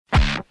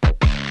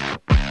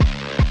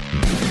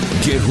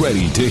Get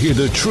ready to hear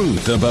the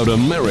truth about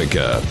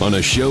America on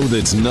a show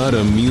that's not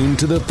immune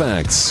to the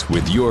facts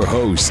with your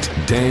host,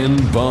 Dan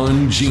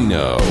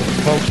Bongino.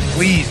 Folks,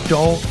 please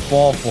don't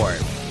fall for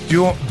it.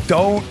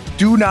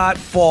 Do not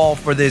fall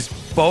for this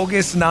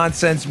bogus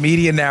nonsense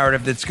media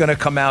narrative that's going to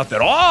come out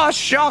that, oh,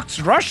 shucks,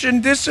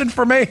 Russian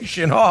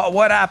disinformation. Oh,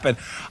 what happened?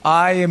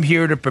 I am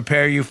here to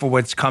prepare you for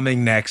what's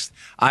coming next.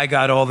 I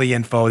got all the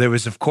info. There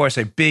was, of course,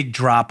 a big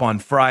drop on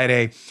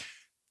Friday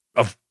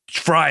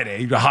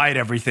to hide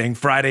everything,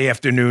 Friday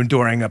afternoon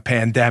during a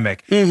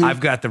pandemic. I've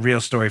got the real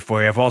story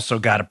for you. I've also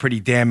got a pretty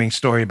damning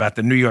story about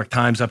the New York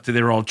Times up to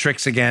their old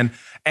tricks again.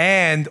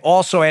 And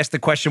also asked the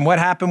question, what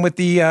happened with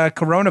the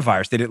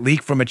coronavirus? Did it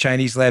leak from a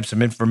Chinese lab?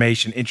 Some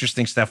information,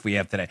 interesting stuff we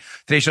have today.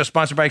 Today's show is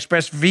sponsored by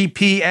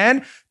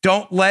ExpressVPN.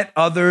 Don't let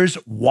others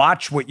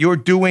watch what you're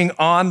doing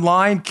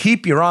online.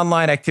 Keep your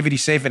online activity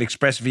safe at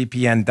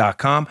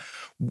expressvpn.com.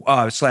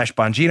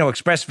 /Bongino,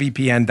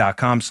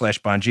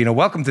 expressvpn.com/Bongino.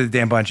 Welcome to the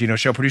Dan Bongino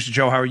Show. Producer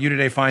Joe, how are you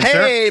today? Fine,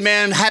 sir? Hey,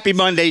 man. Happy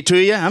Monday to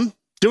you. I'm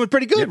doing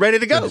pretty good. Yep. Ready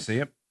to go. Good to see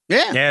you.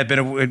 Yeah. Yeah, it's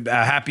been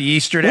a happy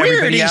Easter to Weird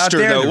everybody Easter, out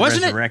there. though, The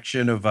wasn't it?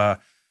 resurrection of, yeah,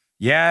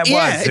 it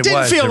Yeah, was. it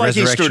didn't feel the like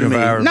Easter resurrection to me.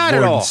 of our Not at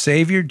Lord all. and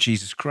Savior,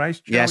 Jesus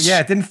Christ. Joe. Yes. Yeah,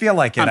 it didn't feel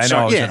like it. I'm I know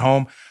sorry. I was Yeah. at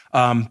home.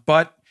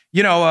 But,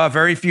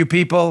 very few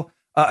people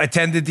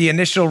attended the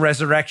initial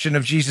resurrection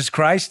of Jesus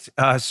Christ.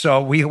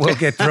 So we will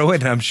get through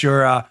it. I'm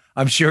sure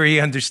he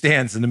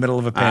understands in the middle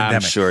of a pandemic.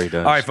 I'm sure he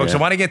does. All right, folks, yeah.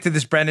 I want to get to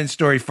this Brendan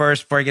story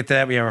first. Before I get to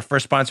that, we have our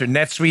first sponsor,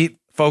 NetSuite.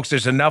 Folks,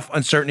 there's enough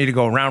uncertainty to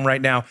go around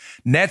right now.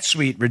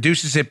 NetSuite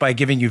reduces it by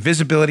giving you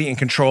visibility and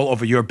control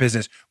over your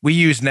business. We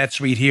use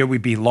NetSuite here.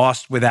 We'd be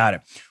lost without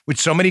it. With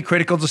so many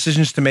critical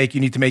decisions to make,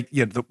 you need to make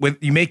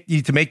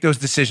those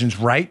decisions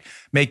right.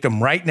 Make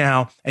them right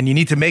now, and you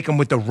need to make them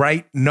with the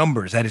right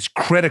numbers. That is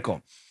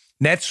critical.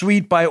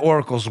 NetSuite by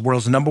Oracle is the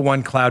world's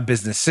 #1 cloud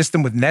business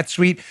system. With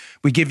NetSuite,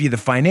 we give you the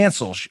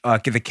financials,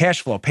 the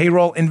cash flow,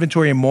 payroll,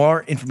 inventory, and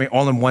more information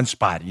all in one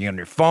spot. You're on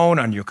your phone,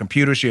 on your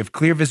computer, so you have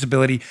clear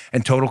visibility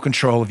and total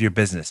control of your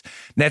business.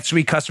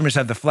 NetSuite customers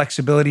have the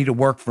flexibility to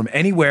work from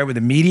anywhere with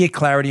immediate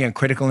clarity on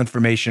critical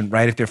information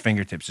right at their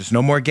fingertips. There's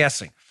no more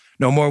guessing,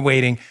 no more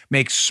waiting.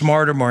 Make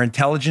smarter, more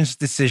intelligent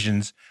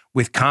decisions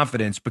with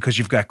confidence because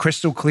you've got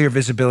crystal clear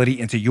visibility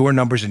into your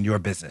numbers and your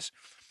business.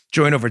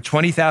 Join over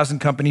 20,000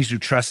 companies who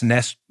trust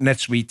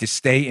NetSuite to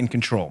stay in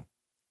control.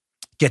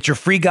 Get your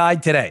free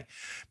guide today,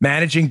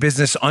 Managing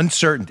Business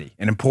Uncertainty,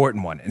 an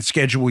important one, and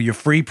schedule your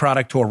free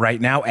product tour right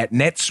now at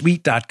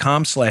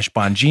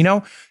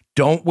netsuite.com/Bongino.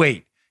 Don't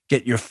wait.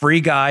 Get your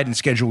free guide and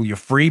schedule your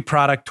free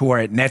product tour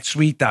at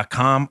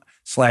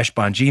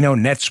netsuite.com/Bongino,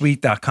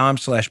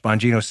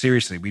 netsuite.com/Bongino.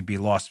 Seriously, we'd be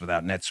lost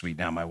without NetSuite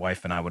now, my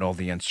wife and I, with all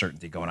the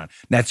uncertainty going on.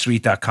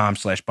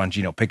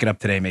 netsuite.com/Bongino. Pick it up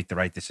today. Make the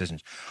right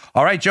decisions.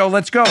 All right, Joe,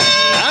 let's go. All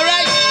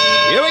right.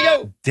 Here we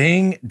go.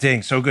 Ding,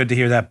 ding. So good to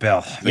hear that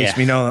bell. Lets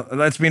me know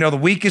the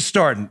week is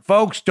starting.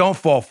 Folks, don't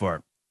fall for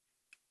it.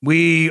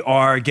 We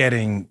are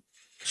getting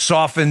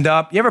softened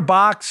up. You ever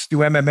box,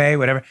 do MMA,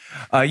 whatever?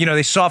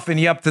 They soften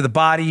you up to the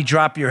body,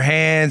 drop your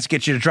hands,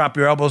 get you to drop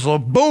your elbows a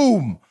little,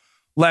 boom.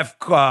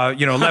 Left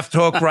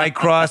hook, right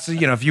cross.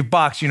 If you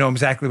box, you know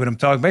exactly what I'm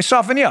talking about.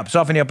 Soften you up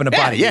in the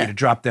body. Yeah. You to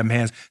drop them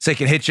hands so they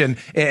can hit you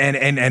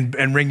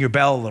and ring your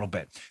bell a little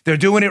bit. They're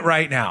doing it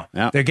right now.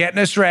 Yeah. They're getting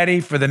us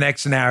ready for the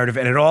next narrative,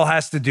 and it all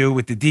has to do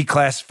with the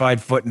declassified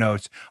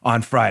footnotes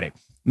on Friday.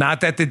 Not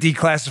that the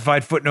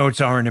declassified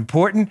footnotes aren't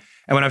important.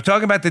 And when I'm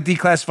talking about the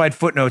declassified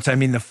footnotes, I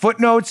mean the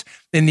footnotes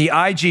in the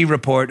IG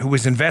report who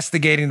was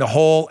investigating the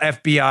whole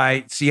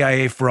FBI,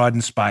 CIA fraud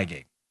and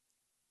Spygate.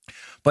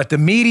 But the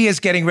media is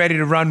getting ready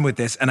to run with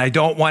this, and I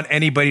don't want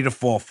anybody to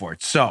fall for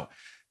it. So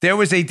there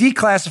was a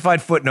declassified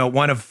footnote,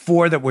 one of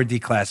 4 that were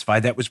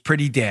declassified, that was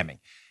pretty damning.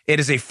 It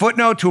is a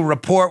footnote to a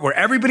report where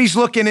everybody's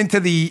looking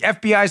into the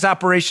FBI's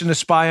operation to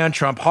spy on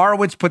Trump.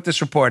 Horowitz put this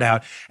report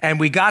out,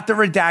 and we got the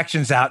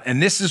redactions out, and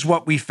this is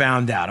what we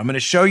found out. I'm going to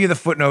show you the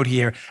footnote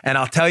here, and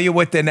I'll tell you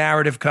what the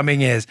narrative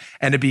coming is.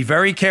 And to be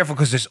very careful,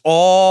 because this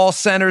all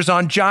centers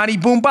on Johnny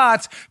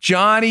Boombots,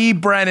 Johnny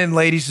Brennan,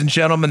 ladies and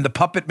gentlemen, the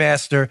puppet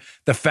master,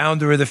 the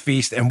founder of the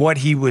feast, and what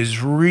he was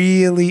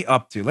really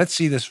up to. Let's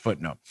see this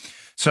footnote.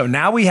 So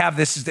now we have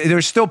this.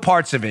 There's still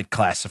parts of it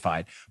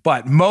classified,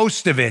 but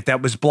most of it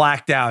that was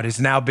blacked out has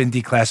now been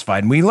declassified.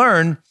 And we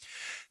learn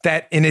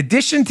that in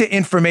addition to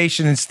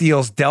information in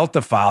Steele's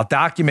Delta file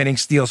documenting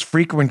Steele's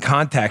frequent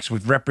contacts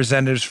with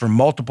representatives from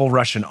multiple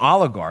Russian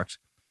oligarchs,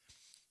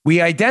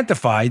 we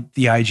identified,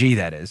 the IG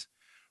that is,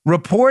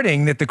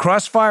 reporting that the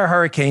Crossfire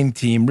Hurricane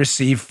team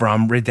received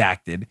from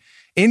Redacted,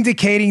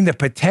 indicating the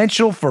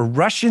potential for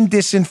Russian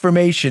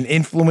disinformation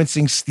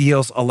influencing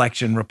Steele's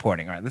election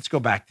reporting. All right, let's go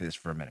back to this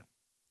for a minute.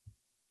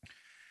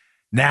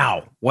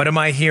 Now, what am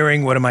I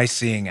hearing? What am I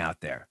seeing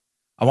out there?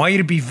 I want you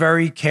to be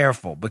very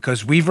careful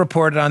because we've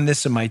reported on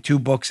this in my 2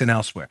 books and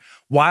elsewhere.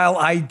 While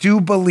I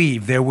do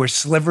believe there were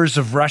slivers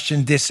of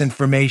Russian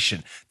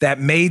disinformation that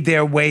made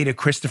their way to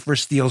Christopher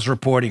Steele's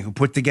reporting, who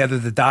put together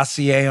the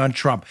dossier on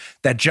Trump,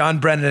 that John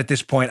Brennan at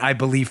this point, I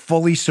believe,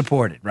 fully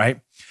supported, right?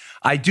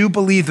 I do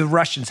believe the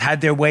Russians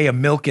had their way of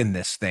milking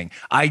this thing.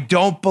 I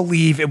don't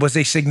believe it was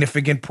a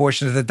significant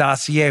portion of the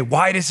dossier.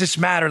 Why does this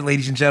matter,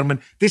 ladies and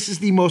gentlemen? This is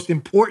the most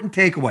important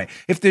takeaway.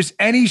 If there's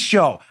any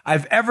show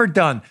I've ever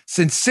done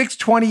since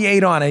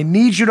 628 on, I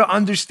need you to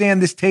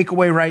understand this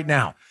takeaway right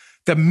now.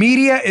 The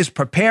media is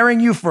preparing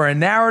you for a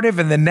narrative,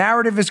 and the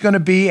narrative is going to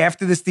be,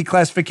 after this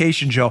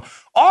declassification show,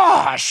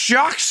 oh,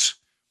 shucks.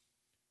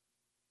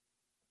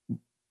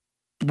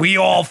 We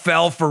all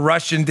fell for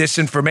Russian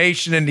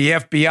disinformation in the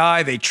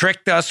FBI. They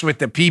tricked us with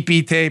the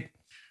PP tape.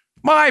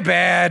 My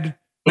bad.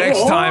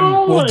 Next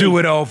time, we'll do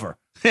it over.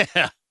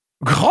 Yeah.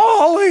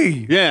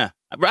 Golly. Yeah.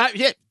 Right.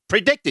 Yeah.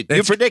 Predicted.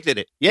 You predicted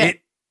it. Yeah. You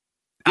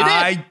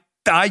did.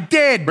 I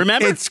did.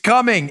 Remember? It's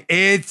coming.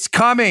 It's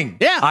coming.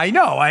 Yeah. I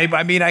know.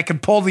 I mean, I can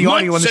pull the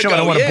audio on the show. I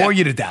don't want to bore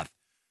you to death.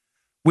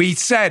 We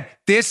said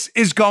this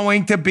is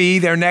going to be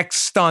their next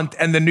stunt,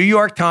 and the New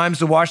York Times,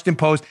 the Washington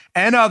Post,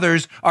 and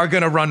others are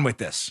going to run with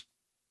this.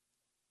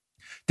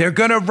 They're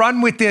going to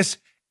run with this.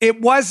 It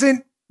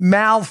wasn't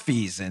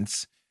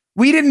malfeasance.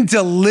 We didn't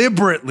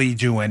deliberately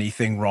do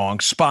anything wrong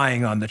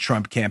spying on the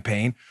Trump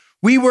campaign.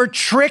 We were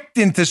tricked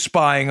into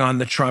spying on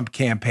the Trump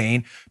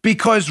campaign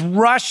because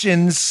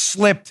Russians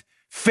slipped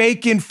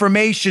fake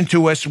information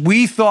to us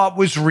we thought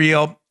was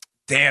real.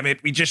 Damn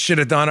it, we just should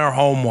have done our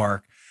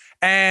homework.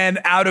 And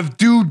out of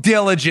due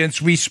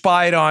diligence, we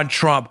spied on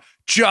Trump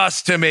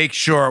just to make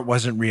sure it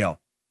wasn't real.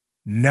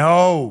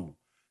 No.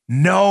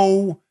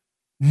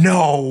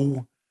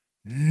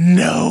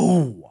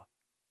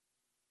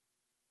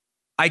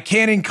 I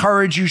can't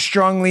encourage you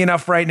strongly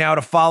enough right now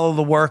to follow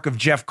the work of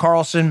Jeff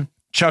Carlson,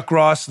 Chuck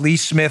Ross, Lee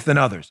Smith, and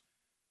others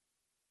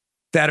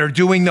that are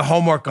doing the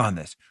homework on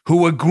this,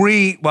 who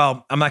agree.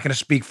 Well, I'm not going to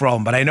speak for all of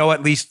them, but I know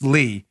at least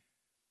Lee.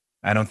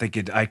 I don't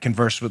think I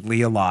converse with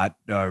Lee a lot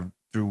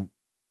through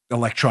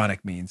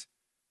electronic means.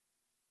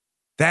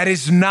 That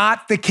is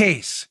not the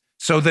case.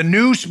 So the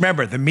news,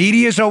 remember, the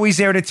media is always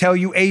there to tell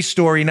you a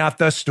story, not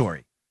the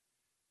story.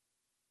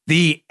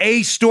 The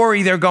A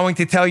story they're going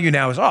to tell you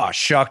now is, oh,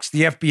 shucks,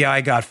 the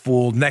FBI got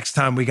fooled. Next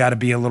time we got to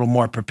be a little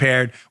more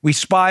prepared. We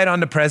spied on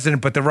the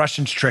president, but the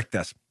Russians tricked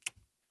us.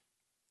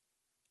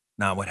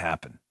 Not what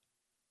happened.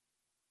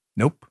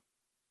 Nope.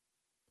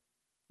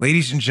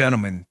 Ladies and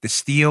gentlemen, the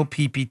Steele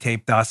PP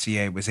tape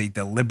dossier was a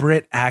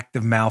deliberate act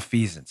of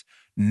malfeasance.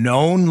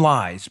 Known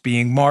lies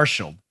being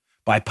marshaled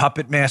by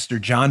puppet master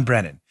John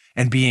Brennan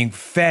and being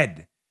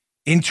fed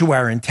into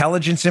our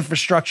intelligence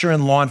infrastructure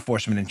and law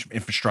enforcement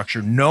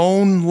infrastructure,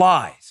 known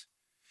lies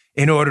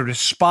in order to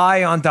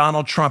spy on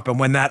Donald Trump. And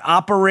when that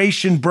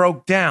operation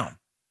broke down,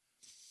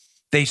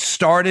 they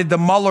started the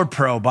Mueller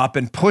probe up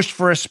and pushed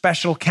for a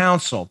special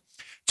counsel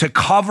to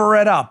cover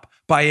it up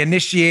by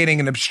initiating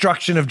an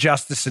obstruction of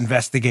justice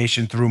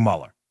investigation through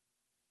Mueller.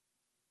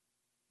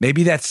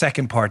 Maybe that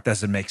second part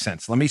doesn't make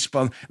sense. Let me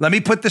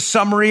put the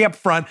summary up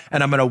front,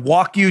 and I'm going to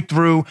walk you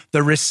through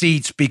the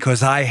receipts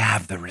because I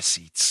have the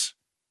receipts.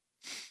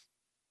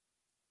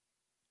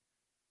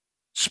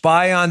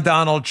 Spy on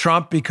Donald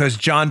Trump because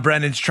John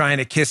Brennan's trying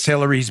to kiss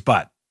Hillary's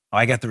butt. Oh,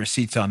 I got the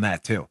receipts on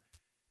that too.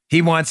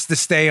 He wants to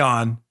stay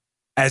on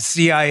as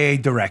CIA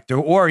director,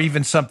 or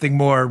even something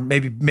more,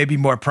 maybe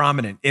more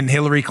prominent in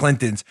Hillary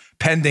Clinton's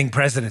pending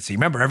presidency.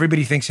 Remember,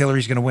 everybody thinks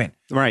Hillary's going to win.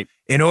 Right.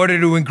 In order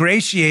to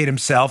ingratiate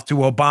himself to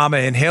Obama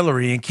and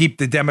Hillary and keep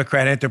the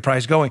Democrat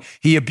enterprise going,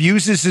 he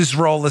abuses his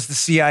role as the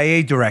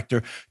CIA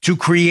director to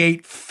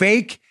create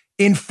fake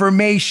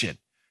information,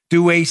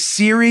 do a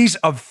series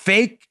of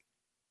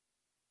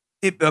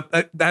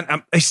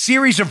a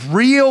series of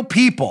real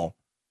people,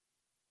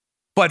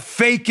 but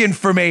fake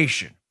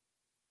information.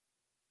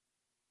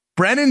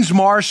 Brennan's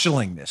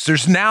marshaling this.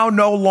 There's now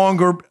no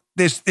longer,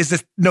 there's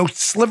no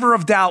sliver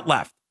of doubt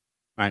left.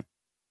 Right.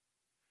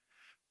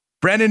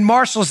 Brennan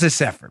marshals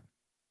this effort.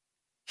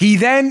 He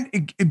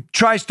then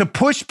tries to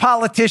push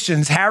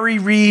politicians, Harry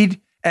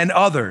Reid and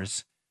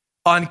others,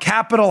 on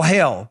Capitol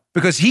Hill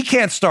because he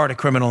can't start a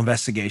criminal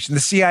investigation.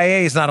 The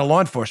CIA is not a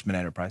law enforcement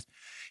enterprise.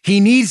 He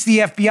needs the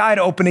FBI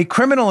to open a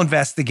criminal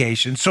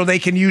investigation so they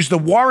can use the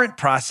warrant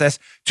process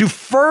to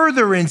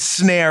further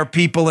ensnare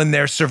people in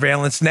their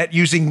surveillance net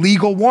using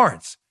legal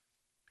warrants.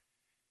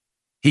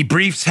 He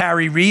briefs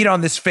Harry Reid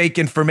on this fake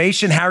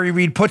information. Harry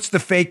Reid puts the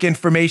fake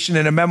information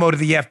in a memo to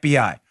the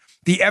FBI.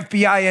 The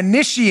FBI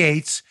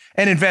initiates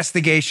an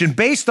investigation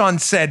based on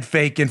said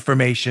fake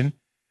information.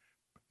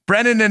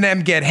 Brennan and them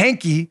get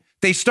hanky.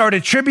 They start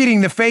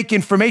attributing the fake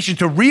information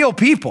to real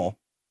people,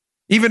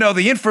 even though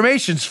the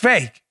information's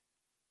fake.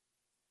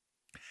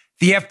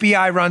 The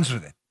FBI runs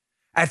with it.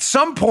 At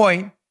some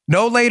point,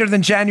 no later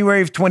than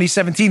January of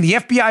 2017, the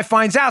FBI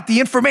finds out the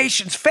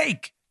information's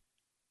fake.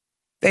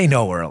 They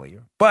know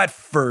earlier, but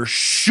for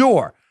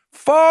sure,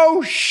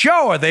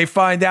 they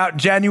find out in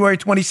January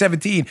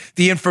 2017,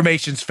 the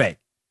information's fake.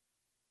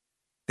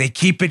 They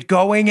keep it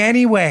going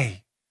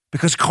anyway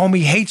because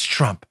Comey hates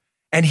Trump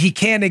and he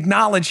can't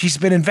acknowledge he's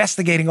been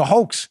investigating a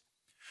hoax.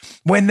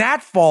 When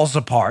that falls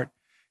apart,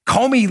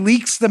 Comey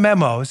leaks the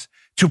memos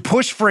to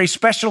push for a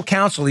special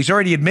counsel. He's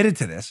already admitted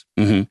to this.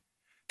 Mm-hmm.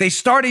 They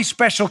start a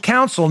special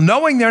counsel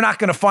knowing they're not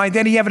going to find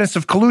any evidence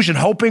of collusion,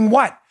 hoping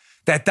what?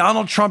 That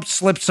Donald Trump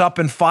slips up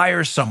and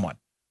fires someone.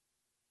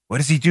 What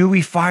does he do?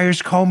 He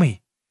fires Comey,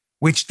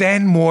 which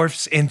then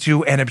morphs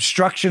into an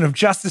obstruction of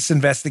justice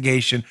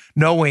investigation,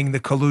 knowing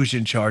the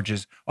collusion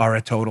charges are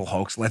a total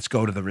hoax. Let's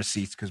go to the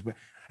receipts, because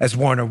as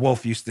Warner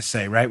Wolf used to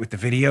say, right, with the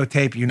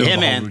videotape, you know the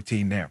whole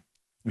routine there,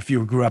 if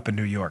you grew up in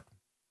New York.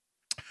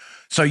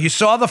 So you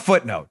saw the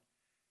footnote.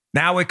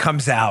 Now it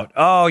comes out,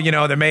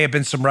 there may have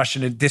been some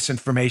Russian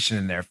disinformation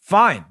in there.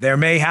 Fine, there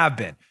may have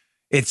been.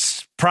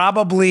 It's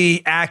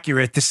probably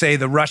accurate to say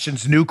the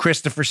Russians knew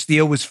Christopher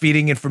Steele was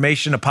feeding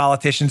information to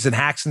politicians and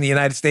hacks in the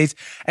United States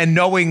and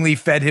knowingly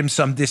fed him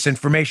some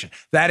disinformation.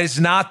 That is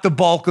not the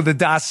bulk of the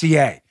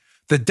dossier.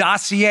 The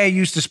dossier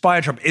used to spy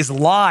on Trump is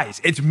lies.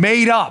 It's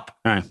made up.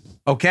 Right.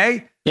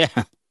 Okay? Yeah.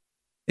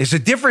 There's a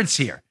difference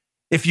here.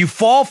 If you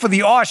fall for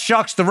the, oh,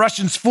 shucks, the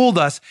Russians fooled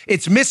us,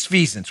 it's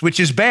misfeasance, which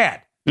is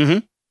bad. Mm-hmm.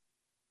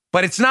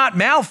 But it's not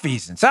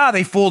malfeasance.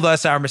 They fooled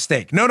us, our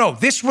mistake. No.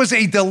 This was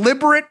a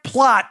deliberate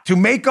plot to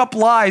make up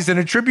lies and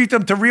attribute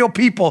them to real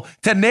people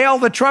to nail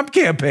the Trump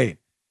campaign.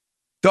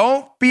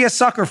 Don't be a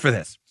sucker for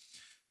this.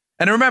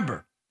 And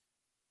remember,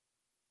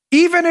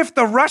 even if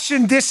the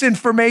Russian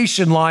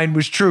disinformation line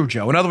was true,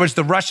 Joe, in other words,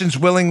 the Russians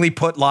willingly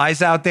put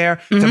lies out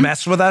there to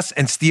mess with us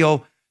and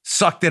Steele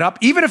sucked it up.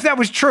 Even if that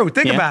was true,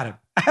 think about it.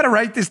 I had to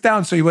write this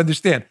down so you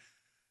understand.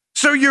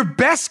 So your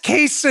best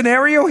case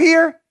scenario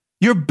here,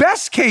 your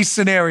best case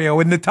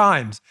scenario in the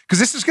Times, because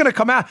this is going to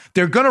come out,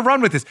 they're going to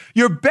run with this.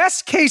 Your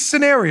best case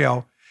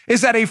scenario is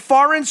that a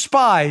foreign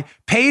spy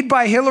paid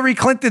by Hillary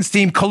Clinton's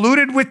team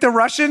colluded with the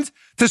Russians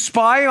to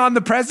spy on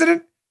the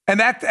president, and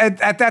that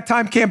at that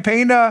time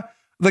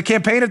the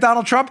campaign of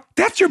Donald Trump.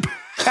 That's your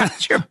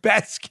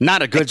best case.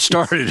 Not a good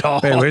start at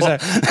all. Wait, where's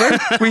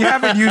that? We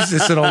haven't used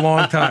this in a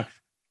long time.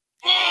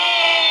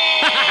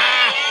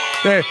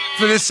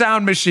 For the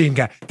sound machine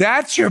guy.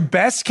 That's your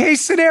best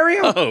case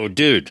scenario? Oh,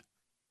 dude.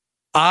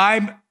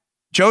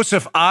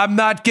 Joseph, I'm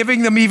not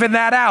giving them even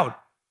that out.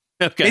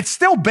 Okay. It's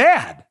still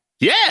bad.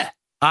 Yeah.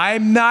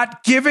 I'm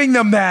not giving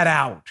them that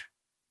out.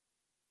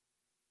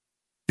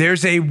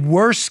 There's a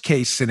worst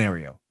case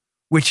scenario,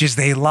 which is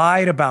they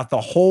lied about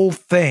the whole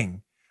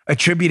thing,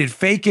 attributed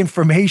fake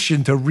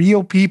information to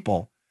real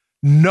people,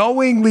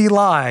 knowingly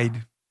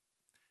lied,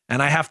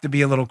 and I have to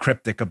be a little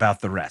cryptic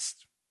about the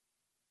rest.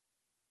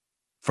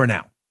 For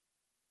now.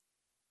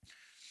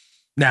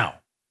 Now,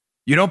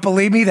 you don't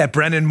believe me that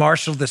Brennan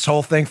marshaled this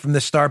whole thing from the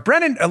start?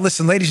 Brennan,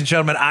 listen, ladies and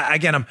gentlemen, I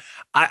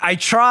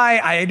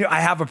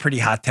have a pretty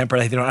hot temper.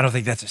 I don't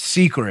think that's a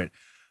secret.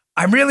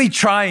 I'm really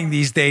trying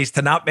these days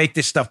to not make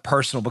this stuff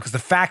personal because the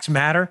facts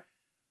matter,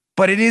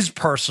 but it is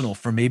personal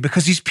for me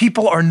because these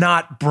people are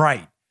not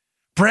bright.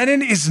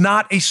 Brennan is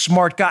not a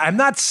smart guy. I'm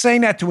not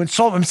saying that to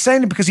insult him. I'm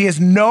saying it because he has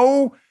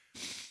no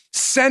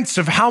sense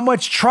of how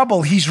much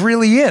trouble he's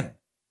really in.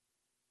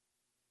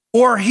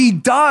 Or he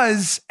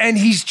does, and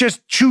he's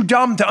just too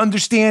dumb to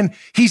understand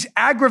he's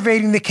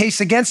aggravating the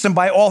case against him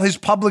by all his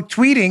public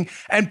tweeting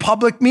and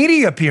public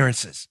media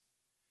appearances.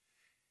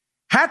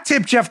 Hat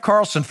tip Jeff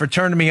Carlson for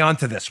turning me on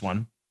to this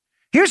one.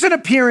 Here's an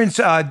appearance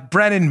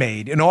Brennan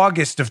made in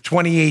August of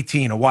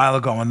 2018, a while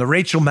ago, on the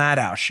Rachel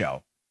Maddow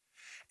show.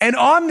 And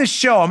on the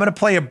show, I'm going to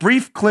play a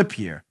brief clip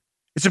here.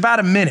 It's about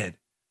a minute,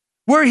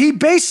 where he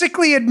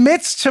basically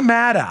admits to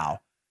Maddow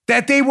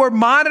that they were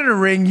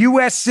monitoring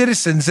U.S.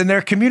 citizens and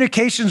their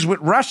communications with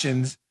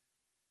Russians,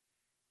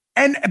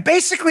 and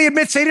basically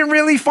admits they didn't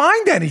really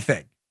find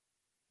anything.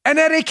 And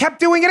that they kept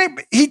doing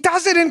it. He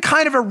does it in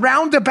kind of a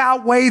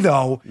roundabout way,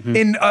 though,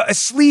 in a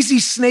sleazy,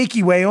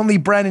 snaky way only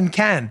Brennan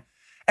can.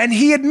 And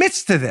he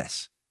admits to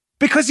this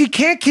because he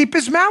can't keep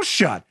his mouth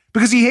shut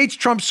because he hates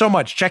Trump so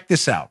much. Check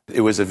this out. It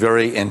was a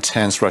very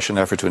intense Russian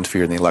effort to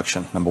interfere in the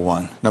election, number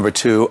one. Number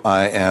two,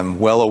 I am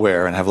well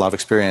aware and have a lot of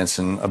experience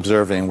in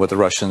observing what the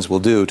Russians will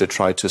do to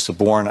try to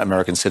suborn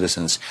American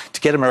citizens, to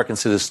get American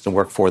citizens to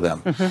work for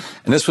them.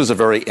 And this was a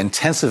very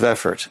intensive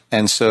effort.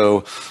 And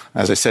so,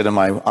 as I said in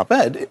my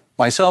op-ed,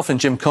 myself and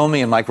Jim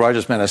Comey and Mike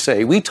Rogers from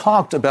NSA, we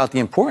talked about the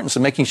importance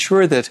of making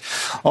sure that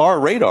our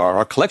radar,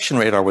 our collection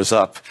radar, was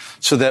up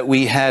so that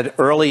we had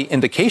early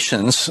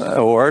indications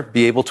or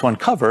be able to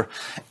uncover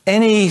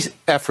any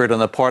effort on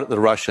the part of the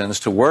Russians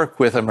to work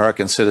with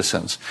American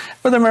citizens.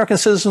 Whether American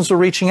citizens were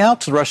reaching out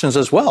to the Russians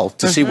as well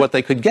to see what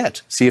they could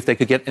get, see if they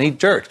could get any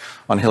dirt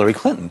on Hillary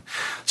Clinton.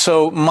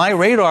 So my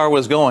radar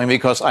was going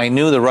because I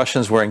knew the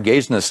Russians were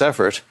engaged in this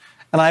effort.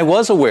 And I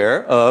was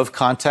aware of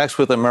contacts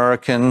with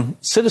American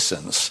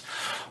citizens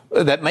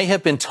that may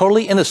have been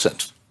totally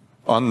innocent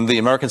on the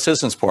American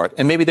citizens' part,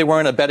 and maybe they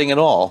weren't abetting at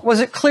all. Was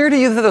it clear to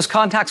you that those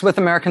contacts with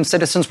American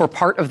citizens were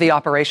part of the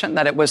operation,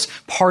 that it was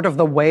part of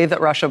the way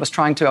that Russia was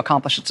trying to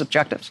accomplish its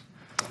objectives?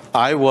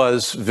 I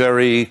was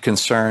very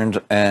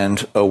concerned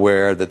and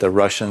aware that the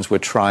Russians were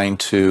trying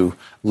to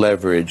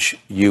leverage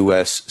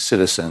U.S.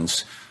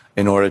 citizens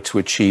in order to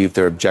achieve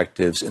their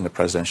objectives in the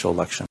presidential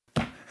election.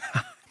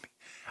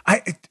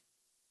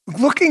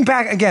 Looking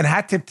back, again,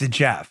 hat tip to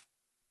Jeff.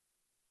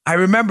 I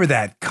remember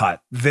that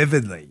cut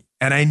vividly.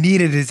 and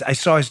I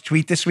saw his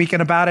tweet this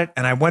weekend about it,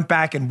 and I went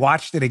back and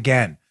watched it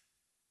again.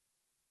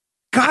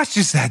 Gosh,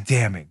 is that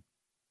damning.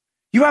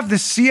 You have the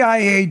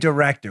CIA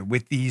director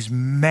with these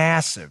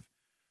massive,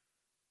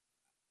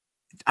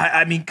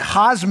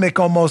 cosmic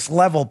almost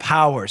level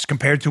powers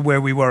compared to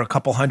where we were a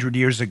couple hundred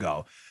years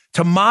ago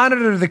to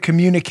monitor the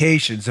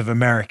communications of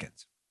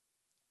Americans.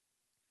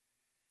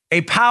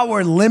 A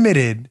power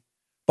limited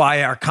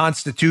by our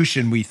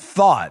Constitution, we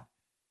thought,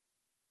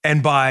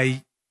 and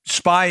by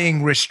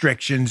spying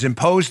restrictions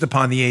imposed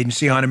upon the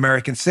agency on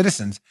American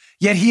citizens.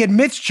 Yet he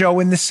admits,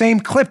 Joe, in the same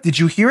clip, did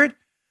you hear it?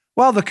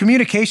 Well, the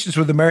communications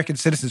with American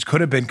citizens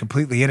could have been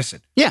completely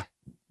innocent. Yeah.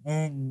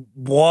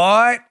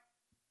 What?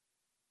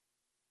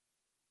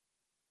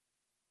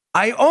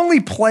 I only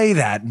play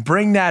that and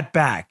bring that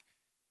back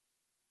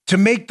to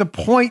make the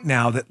point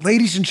now that,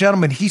 ladies and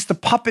gentlemen, he's the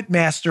puppet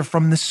master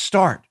from the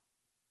start.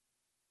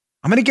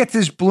 I'm going to get to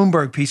this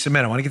Bloomberg piece in a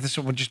minute. I want to get this,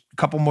 just a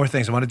couple more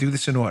things. I want to do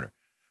this in order.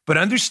 But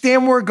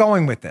understand where we're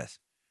going with this.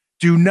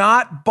 Do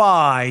not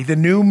buy the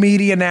new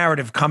media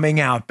narrative coming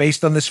out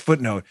based on this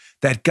footnote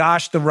that,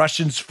 gosh, the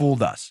Russians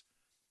fooled us.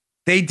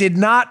 They did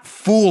not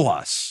fool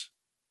us.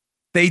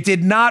 They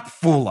did not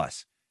fool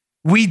us.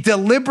 We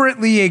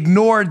deliberately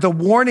ignored the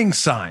warning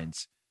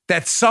signs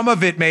that some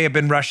of it may have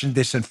been Russian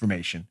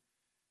disinformation.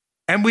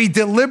 And we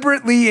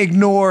deliberately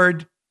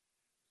ignored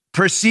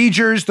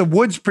procedures, the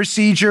Woods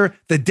procedure,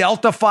 the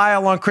Delta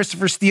file on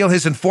Christopher Steele,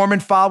 his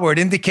informant file, where it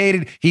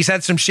indicated he's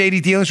had some shady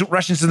dealings with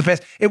Russians in the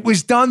past. It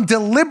was done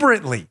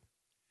deliberately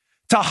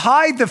to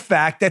hide the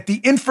fact that the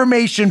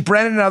information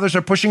Brennan and others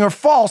are pushing are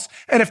false.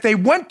 And if they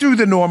went through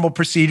the normal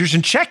procedures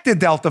and checked the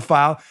Delta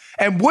file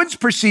and Woods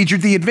procedure,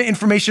 the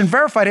information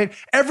verified it,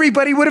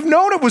 everybody would have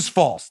known it was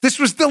false. This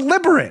was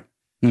deliberate.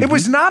 Mm-hmm. It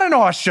was not an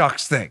aw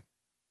shucks thing.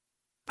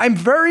 I'm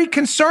very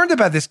concerned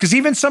about this because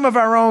even some of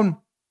our own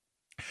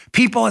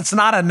people, it's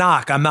not a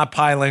knock. I'm not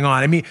piling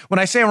on. I mean, when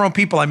I say our own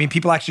people, I mean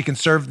people actually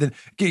concerned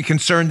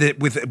that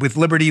with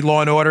liberty,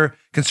 law and order,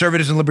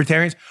 conservatives and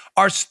libertarians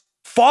are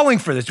falling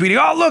for this, tweeting,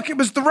 oh, look, it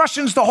was the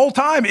Russians the whole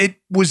time. It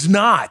was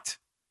not.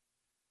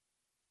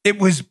 It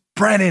was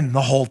Brennan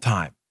the whole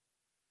time.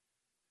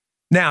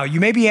 Now, you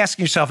may be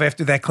asking yourself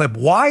after that clip,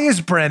 why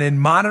is Brennan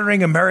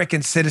monitoring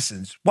American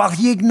citizens while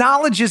he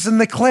acknowledges in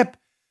the clip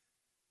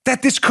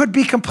that this could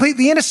be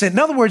completely innocent? In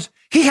other words,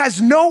 he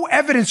has no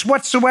evidence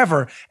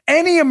whatsoever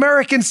any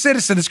American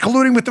citizen is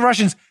colluding with the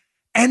Russians,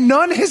 and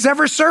none has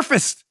ever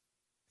surfaced.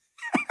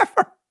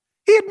 Ever.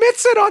 He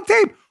admits it on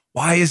tape.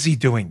 Why is he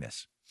doing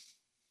this?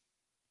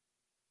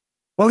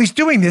 Well, he's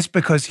doing this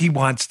because he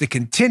wants to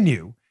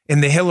continue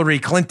in the Hillary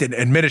Clinton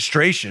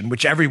administration,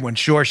 which everyone's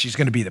sure she's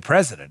going to be the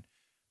president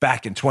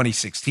back in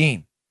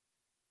 2016.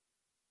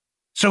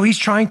 So he's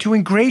trying to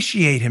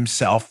ingratiate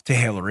himself to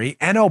Hillary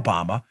and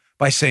Obama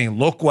by saying,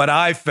 look what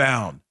I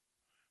found.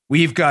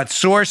 We've got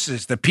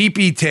sources, the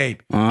PP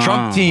tape,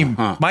 Trump team,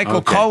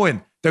 Michael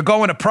Cohen. They're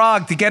going to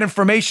Prague to get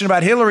information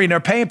about Hillary, and they're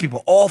paying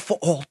people. All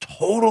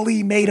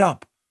totally made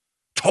up.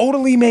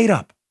 Totally made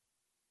up.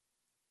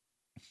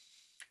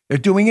 They're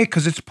doing it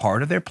because it's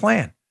part of their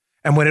plan.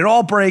 And when it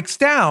all breaks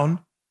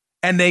down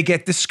and they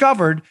get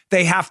discovered,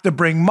 they have to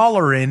bring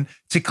Mueller in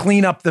to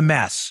clean up the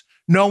mess,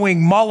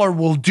 knowing Mueller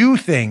will do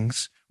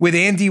things with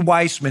Andy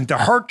Weissman to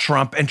hurt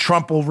Trump, and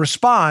Trump will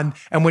respond.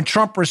 And when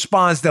Trump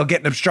responds, they'll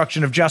get an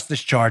obstruction of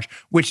justice charge,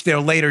 which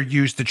they'll later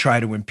use to try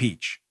to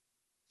impeach.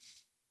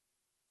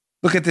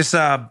 Look at this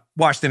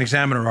Washington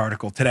Examiner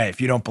article today,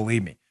 if you don't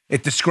believe me.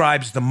 It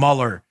describes the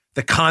Mueller,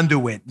 the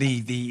conduit,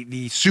 the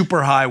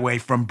superhighway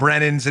from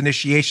Brennan's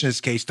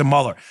initiationist case to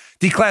Mueller.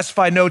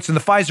 Declassified notes in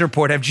the Pfizer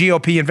report have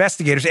GOP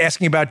investigators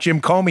asking about Jim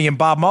Comey and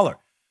Bob Mueller.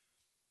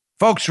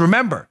 Folks,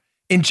 remember,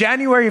 in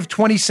January of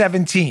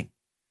 2017,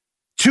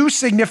 two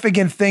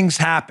significant things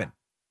happen.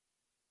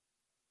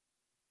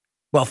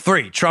 Well,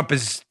 three. Trump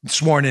is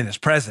sworn in as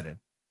president.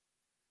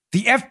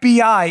 The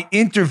FBI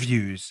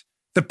interviews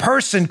the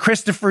person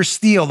Christopher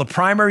Steele, the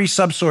primary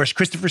subsource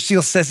Christopher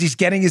Steele says he's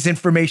getting his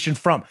information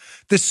from.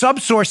 The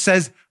subsource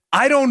says,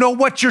 I don't know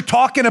what you're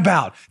talking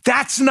about.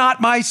 That's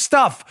not my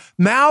stuff.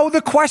 Now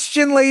the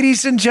question,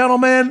 ladies and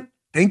gentlemen,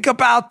 think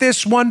about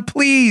this one,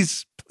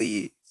 please,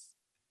 please.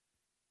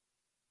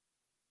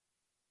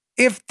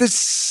 If the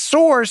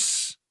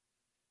source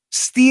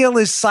Steele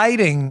is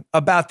citing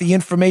about the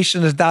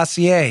information in the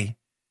dossier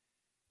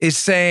is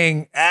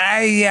saying,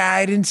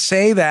 I didn't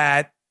say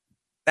that.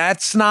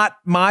 That's not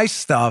my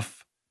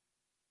stuff.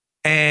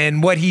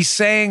 And what he's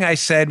saying, I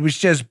said, was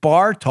just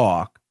bar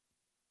talk.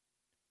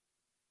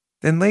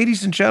 Then,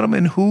 ladies and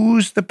gentlemen,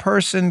 who's the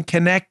person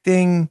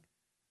connecting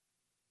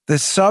the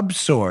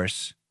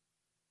subsource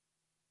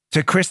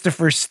to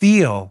Christopher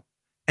Steele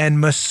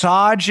and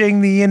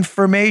massaging the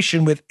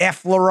information with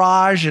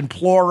effleurage and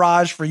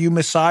pleurage for you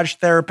massage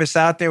therapists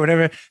out there,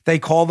 whatever they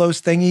call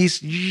those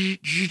thingies?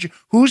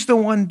 Who's the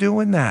one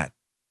doing that?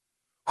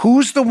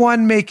 Who's the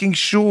one making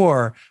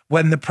sure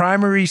when the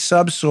primary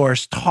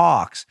subsource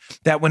talks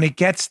that when it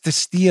gets to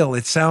Steele,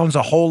 it sounds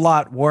a whole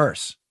lot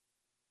worse?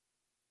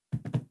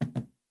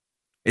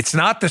 It's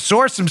not the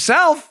source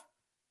himself.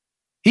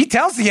 He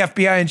tells the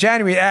FBI in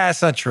January,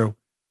 it's not true.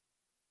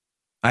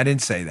 I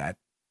didn't say that.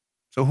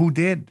 So who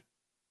did?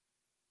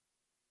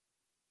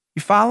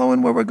 You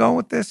following where we're going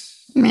with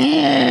this?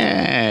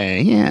 Yeah.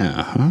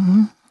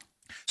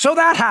 So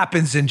that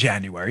happens in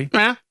January.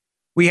 Yeah.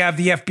 We have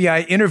the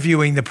FBI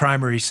interviewing the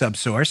primary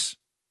subsource.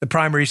 The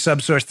primary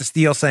subsource to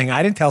Steele saying,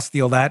 I didn't tell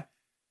Steele that.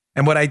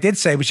 And what I did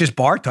say was just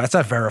bar talk. That's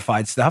not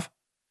verified stuff.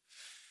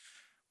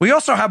 We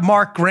also have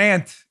Mark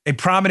Grant, a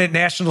prominent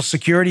national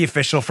security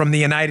official from the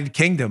United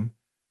Kingdom,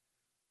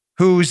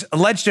 who's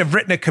alleged to have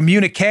written a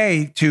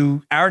communique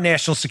to our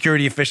national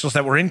security officials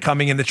that were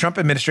incoming in the Trump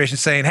administration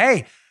saying,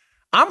 hey,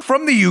 I'm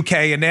from the UK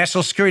and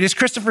national security. This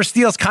Christopher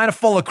Steele's kind of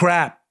full of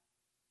crap.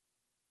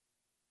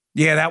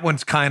 Yeah, that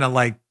one's kind of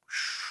like,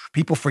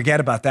 people forget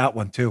about that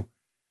one too.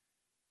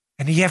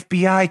 And the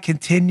FBI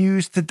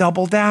continues to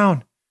double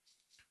down.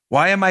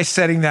 Why am I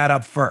setting that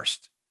up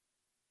first?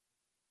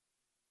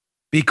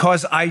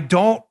 Because I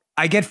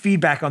get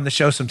feedback on the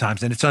show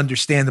sometimes, and it's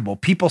understandable.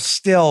 People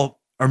still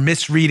are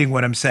misreading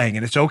what I'm saying,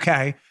 and it's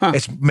okay.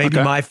 It's maybe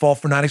my fault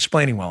for not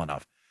explaining well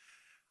enough.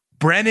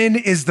 Brennan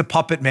is the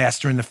puppet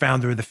master and the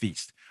founder of the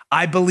feast.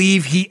 I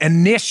believe he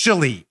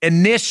initially,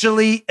 in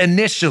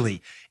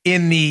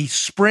the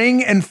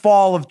spring and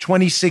fall of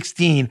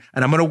 2016,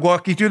 and I'm going to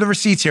walk you through the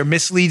receipts here,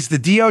 misleads the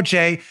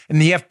DOJ and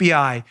the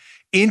FBI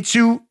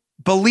into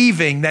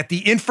believing that the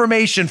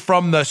information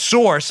from the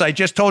source I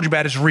just told you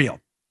about is real.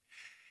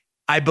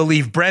 I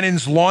believe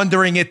Brennan's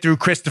laundering it through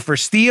Christopher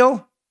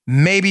Steele,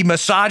 maybe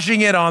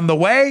massaging it on the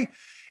way.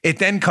 It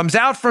then comes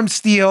out from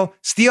Steele.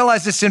 Steele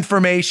has this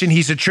information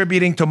he's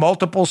attributing to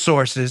multiple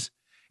sources.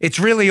 It's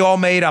really all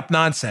made up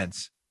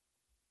nonsense.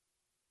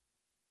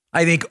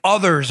 I think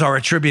others are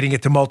attributing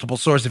it to multiple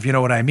sources, if you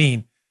know what I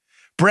mean.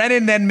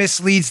 Brennan then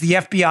misleads the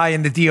FBI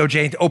and the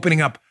DOJ into opening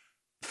up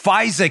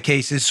FISA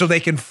cases so they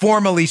can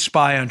formally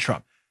spy on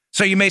Trump.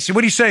 So you may say,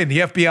 what are you saying? The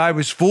FBI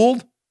was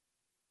fooled?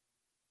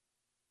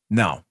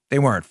 No, they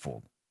weren't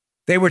fooled.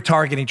 They were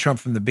targeting Trump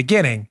from the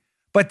beginning,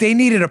 but they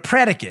needed a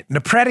predicate. And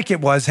the predicate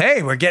was,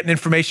 hey, we're getting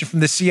information from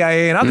the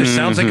CIA and others.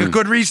 Sounds like a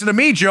good reason to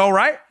me, Joe,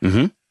 right?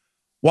 Mm-hmm.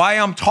 Why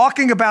I'm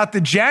talking about the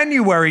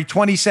January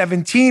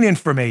 2017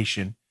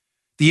 information,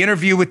 the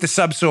interview with the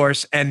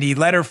subsource and the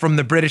letter from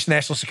the British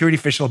national security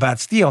official about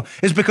Steele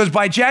is because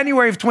by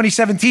January of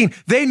 2017,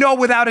 they know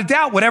without a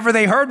doubt whatever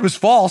they heard was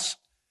false.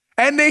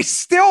 And they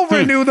still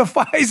renew the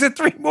FISA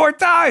 3 more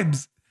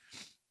times.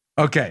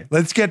 Okay,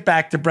 let's get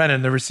back to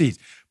Brennan, the receipts.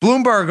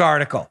 Bloomberg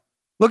article.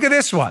 Look at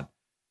this one.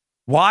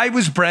 Why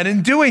was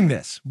Brennan doing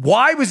this?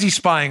 Why was he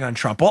spying on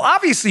Trump? Well,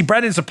 obviously,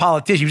 Brennan's a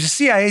politician. He was a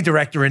CIA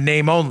director in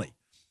name only.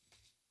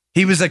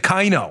 He was a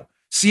Kino,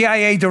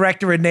 CIA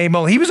director in name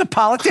only. He was a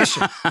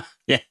politician.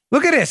 Yeah.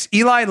 Look at this.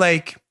 Eli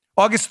Lake,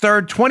 August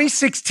 3rd,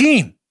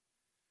 2016.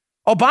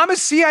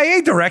 Obama's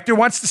CIA director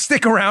wants to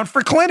stick around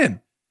for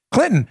Clinton.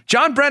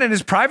 John Brennan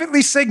has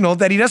privately signaled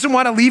that he doesn't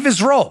want to leave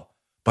his role,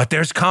 but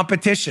there's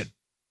competition.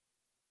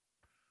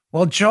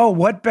 Well, Joe,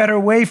 what better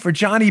way for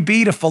Johnny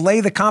B to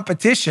fillet the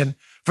competition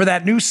for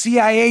that new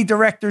CIA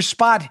director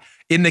spot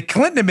in the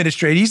Clinton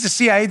administration? He's the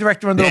CIA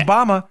director under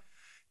Obama.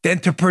 Than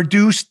to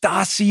produce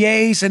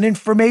dossiers and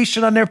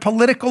information on their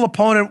political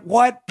opponent.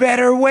 What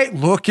better way?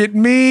 Look at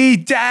me,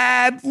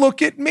 Dad.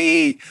 Look at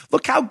me.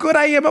 Look how good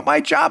I am at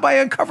my job. I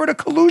uncovered a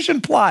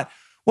collusion plot.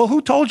 Well, who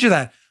told you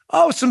that?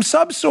 Oh, some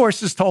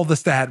subsources told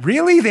us that.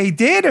 Really? They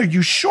did? Are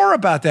you sure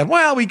about that?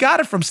 Well, we got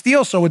it from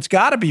Steele, so it's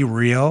got to be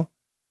real.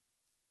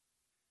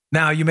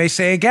 Now, you may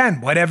say again,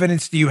 what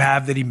evidence do you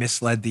have that he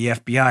misled the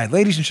FBI?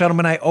 Ladies and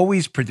gentlemen, I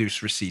always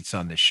produce receipts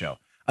on this show.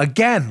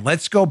 Again,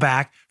 let's go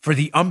back for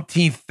the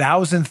umpteenth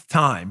thousandth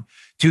time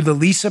to the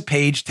Lisa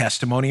Page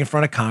testimony in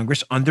front of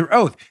Congress under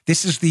oath.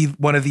 This is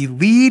one of the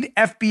lead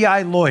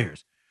FBI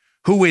lawyers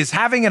who is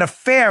having an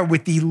affair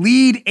with the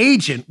lead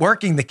agent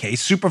working the case,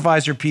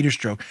 Supervisor Peter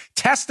Strzok,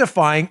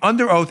 testifying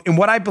under oath in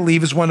what I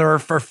believe is one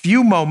of her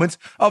few moments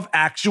of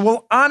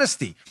actual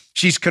honesty.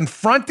 She's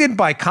confronted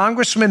by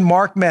Congressman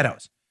Mark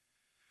Meadows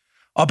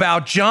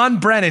about John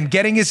Brennan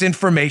getting his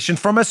information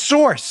from a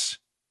source.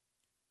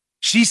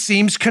 She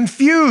seems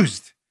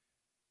confused.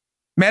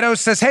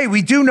 Meadows says, hey,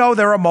 we do know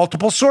there are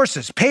multiple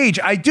sources. Page,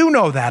 I do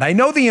know that. I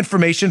know the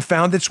information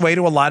found its way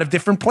to a lot of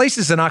different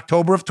places in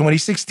October of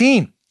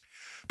 2016.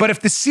 But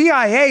if the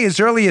CIA as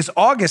early as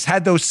August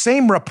had those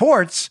same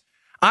reports,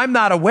 I'm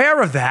not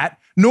aware of that,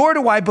 nor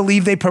do I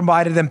believe they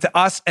provided them to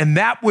us, and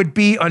that would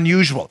be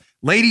unusual.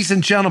 Ladies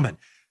and gentlemen,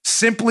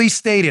 simply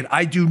stated,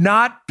 I do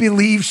not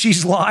believe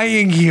she's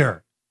lying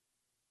here.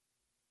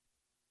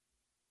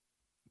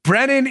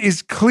 Brennan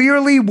is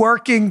clearly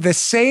working the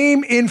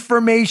same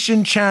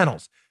information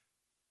channels.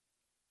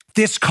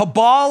 This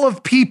cabal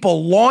of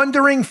people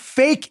laundering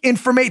fake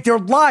information. They're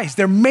lies.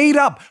 They're made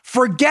up.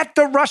 Forget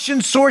the Russian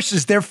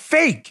sources. They're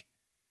fake.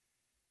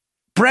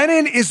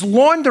 Brennan is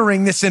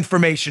laundering this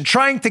information,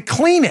 trying to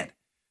clean it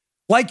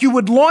like you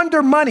would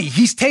launder money.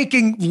 He's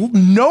taking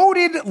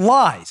noted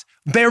lies.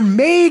 They're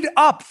made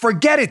up.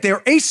 Forget it.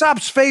 They're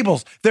Aesop's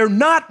fables. They're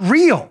not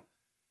real.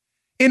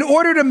 In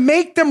order to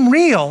make them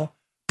real,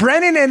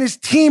 Brennan and his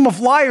team of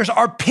liars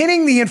are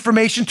pinning the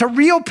information to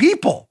real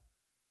people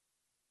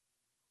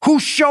who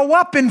show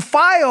up in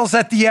files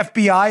at the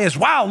FBI as,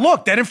 wow,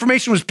 look, that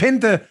information was pinned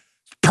to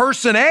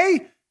person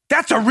A.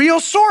 That's a real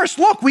source.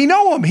 Look, we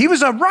know him. He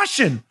was a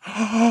Russian.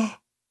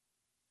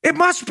 It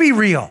must be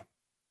real.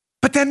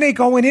 But then they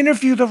go and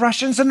interview the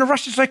Russians, and the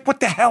Russians are like, what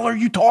the hell are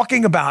you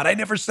talking about? I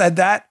never said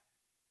that.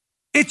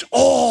 It's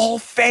all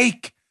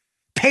fake.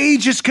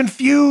 Paige is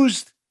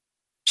confused.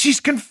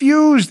 She's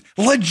confused,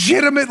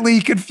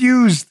 legitimately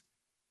confused.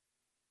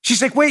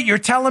 She's like, wait, you're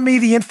telling me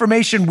the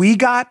information we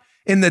got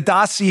in the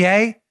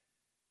dossier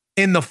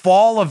in the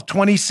fall of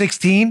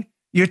 2016,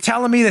 you're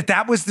telling me that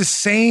that was the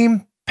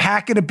same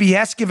packet of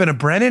BS given to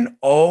Brennan?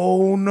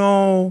 Oh,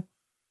 no.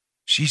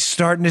 She's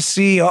starting to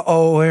see,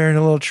 we're in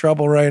a little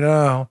trouble right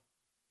now.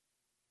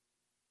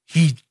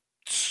 He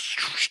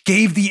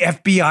gave the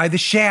FBI the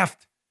shaft.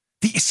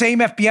 The same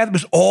FBI that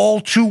was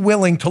all too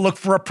willing to look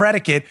for a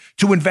predicate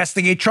to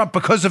investigate Trump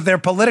because of their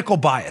political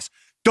bias.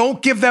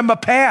 Don't give them a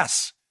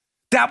pass.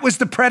 That was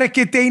the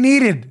predicate they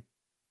needed.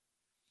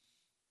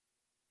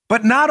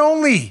 But not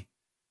only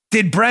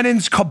did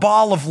Brennan's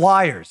cabal of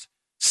liars,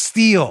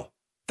 Steele,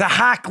 the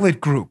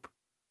Hackett Group,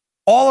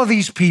 all of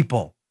these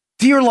people,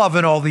 Dearlove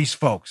and all these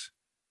folks,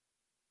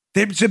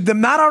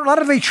 not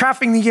only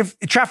trafficking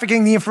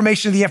the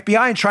information of the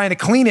FBI and trying to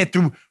clean it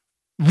through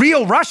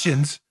real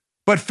Russians,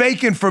 but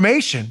fake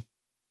information,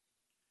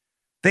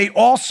 they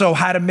also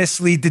had to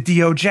mislead the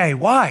DOJ.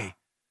 Why?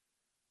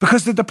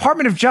 Because the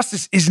Department of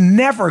Justice is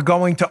never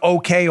going to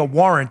okay a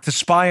warrant to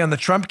spy on the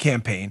Trump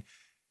campaign.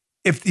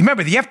 If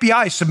remember, the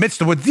FBI submits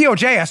to what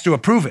DOJ has to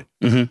approve it.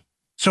 Mm-hmm.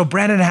 So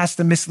Brennan has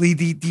to mislead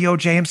the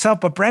DOJ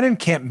himself, but Brennan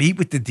can't meet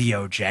with the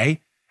DOJ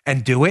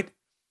and do it.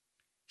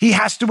 He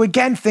has to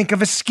again think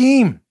of a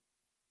scheme.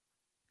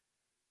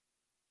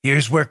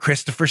 Here's where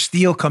Christopher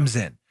Steele comes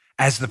in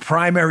as the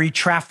primary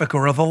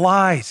trafficker of the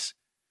lies.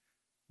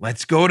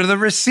 Let's go to the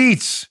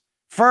receipts.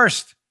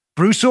 First,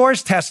 Bruce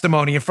Orr's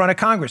testimony in front of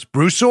Congress.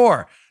 Bruce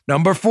Orr,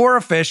 number 4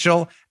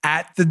 official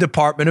at the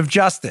Department of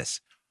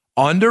Justice,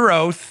 under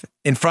oath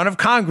in front of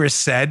Congress,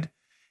 said,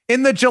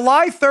 in the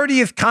July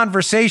 30th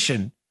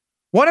conversation,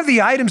 one of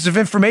the items of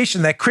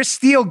information that Chris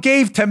Steele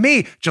gave to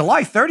me,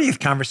 July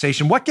 30th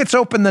conversation, what gets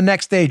open the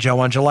next day,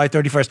 Joe, on July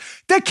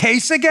 31st? The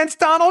case against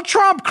Donald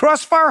Trump,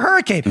 Crossfire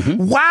Hurricane.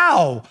 Mm-hmm.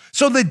 Wow.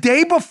 So the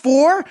day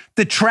before,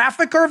 the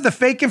trafficker of the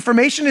fake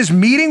information is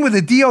meeting with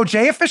a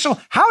DOJ official?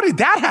 How did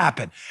that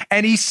happen?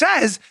 And he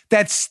says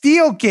that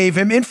Steele gave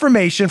him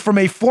information from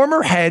a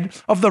former head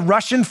of the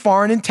Russian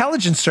Foreign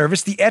Intelligence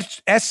Service, the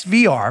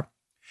SVR,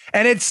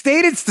 and it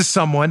stated to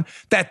someone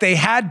that they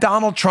had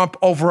Donald Trump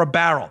over a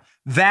barrel.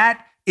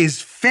 That is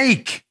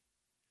fake.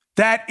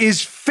 That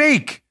is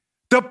fake.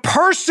 The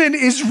person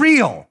is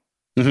real.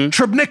 Mm-hmm.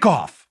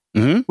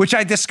 Trebnikov, which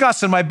I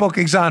discuss in my book,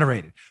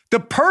 Exonerated. The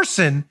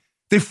person,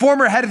 the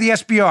former head of the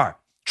SBR,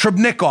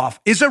 Trebnikov,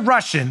 is a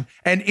Russian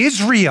and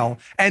is real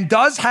and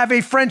does have a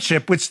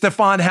friendship with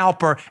Stefan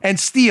Halper and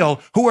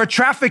Steele, who are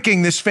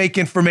trafficking this fake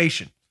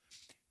information.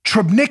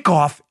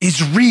 Trebnikov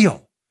is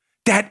real.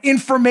 That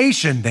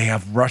information, they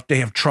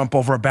have Trump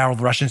over a barrel of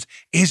the Russians,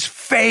 is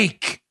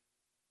fake.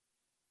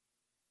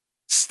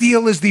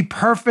 Steele is the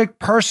perfect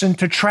person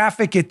to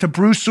traffic it to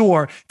Bruce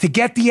Orr to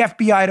get the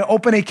FBI to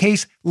open a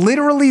case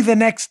literally the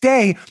next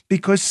day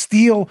because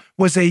Steele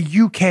was a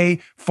UK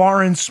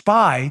foreign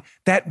spy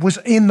that was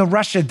in the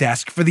Russia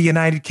desk for the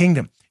United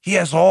Kingdom. He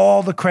has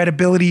all the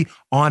credibility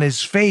on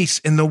his face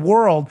in the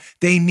world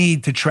they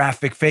need to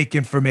traffic fake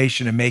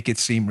information and make it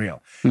seem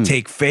real.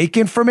 Take fake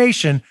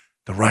information,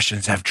 the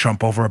Russians have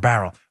Trump over a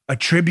barrel,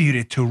 attribute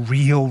it to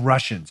real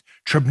Russians.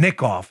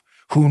 Trebnikov,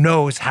 who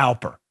knows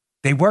Halper.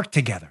 They work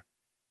together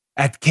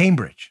at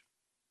Cambridge,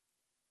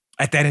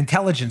 at that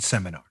intelligence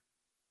seminar.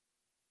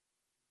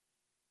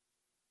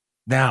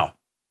 Now,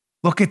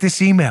 look at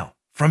this email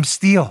from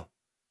Steele.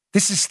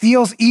 This is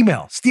Steele's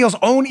email, Steele's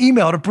own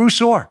email to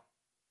Bruce Orr.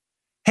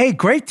 Hey,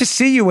 great to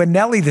see you and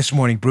Nellie this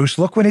morning, Bruce.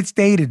 Look when it's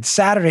dated,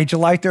 Saturday,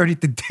 July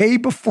 30th, the day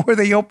before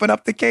they open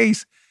up the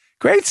case.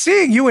 Great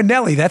seeing you and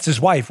Nellie. That's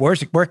his wife,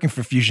 working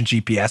for Fusion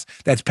GPS.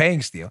 That's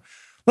paying Steele.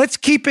 Let's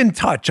keep in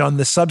touch on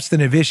the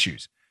substantive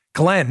issues.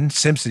 Glenn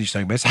Simpson, he's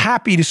talking about, is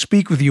happy to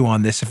speak with you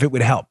on this if it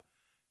would help.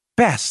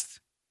 Best,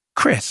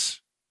 Chris.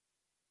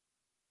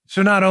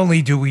 So not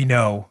only do we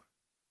know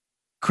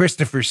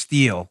Christopher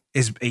Steele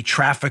is a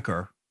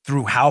trafficker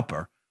through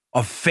Halper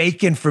of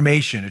fake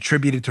information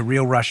attributed to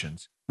real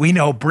Russians, we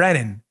know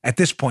Brennan, at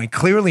this point,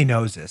 clearly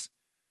knows this,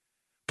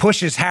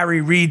 pushes Harry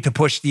Reid to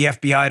push the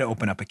FBI to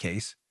open up a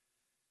case.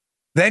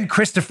 Then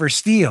Christopher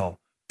Steele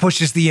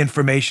pushes the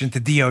information to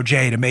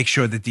DOJ to make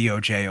sure the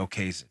DOJ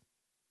okays it.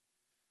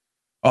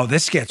 Oh,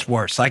 this gets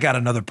worse. I got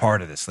another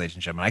part of this, ladies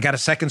and gentlemen. I got a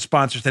second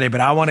sponsor today,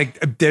 but I want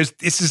to,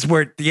 this is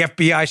where the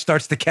FBI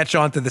starts to catch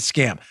on to the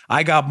scam.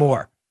 I got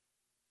more.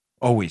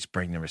 Always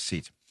bring the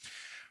receipts.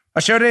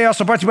 Our show today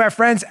also brought to you by our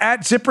friends at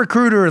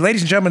ZipRecruiter.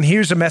 Ladies and gentlemen,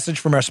 here's a message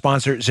from our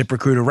sponsor,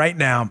 ZipRecruiter. Right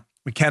now,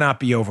 we cannot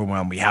be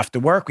overwhelmed. We have to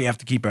work. We have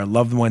to keep our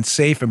loved ones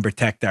safe and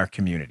protect our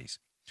communities.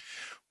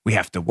 We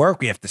have to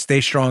work. We have to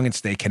stay strong and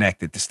stay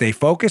connected. To stay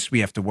focused, we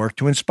have to work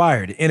to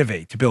inspire, to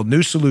innovate, to build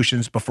new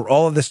solutions. But for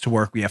all of this to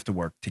work, we have to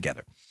work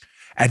together.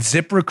 At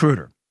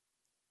ZipRecruiter,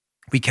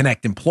 we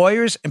connect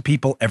employers and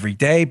people every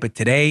day, but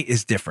today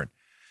is different.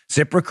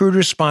 ZipRecruiter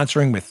is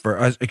partnering with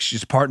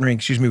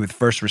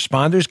first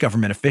responders,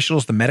 government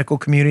officials, the medical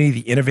community,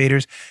 the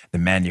innovators, the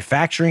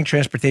manufacturing,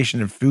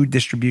 transportation, and food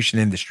distribution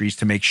industries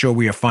to make sure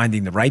we are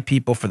finding the right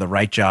people for the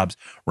right jobs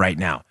right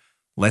now.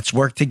 Let's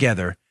work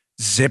together.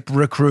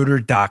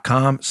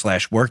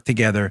 ZipRecruiter.com/work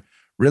together.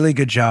 Really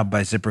good job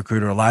by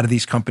ZipRecruiter. A lot of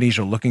these companies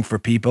are looking for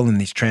people in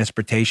these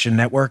transportation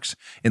networks,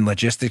 in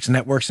logistics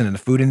networks, and in the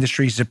food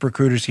industry.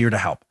 ZipRecruiter is here to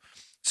help.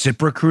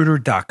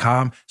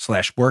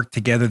 ZipRecruiter.com/work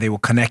together. They will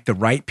connect the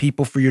right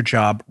people for your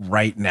job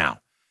right now.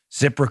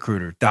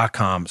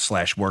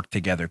 ZipRecruiter.com/work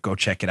together. Go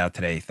check it out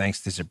today. Thanks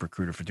to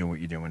ZipRecruiter for doing what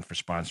you're doing, for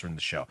sponsoring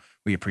the show.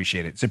 We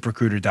appreciate it.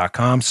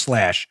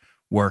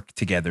 ZipRecruiter.com/work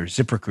together.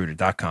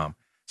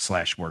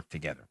 ZipRecruiter.com/work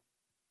together.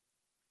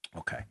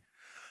 Okay.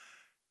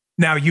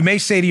 Now, you may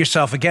say to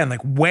yourself again,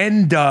 like,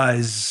 when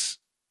does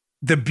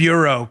the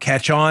Bureau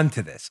catch on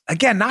to this?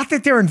 Again, not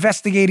that they're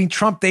investigating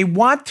Trump. They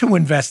want to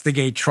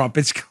investigate Trump.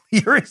 It's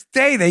clear as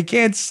day. They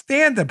can't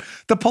stand him.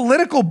 The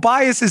political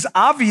bias is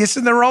obvious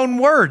in their own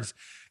words.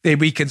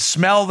 We can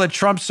smell the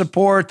Trump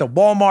support, the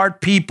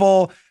Walmart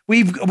people.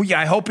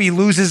 I hope he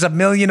loses $1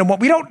 million.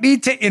 We don't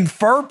need to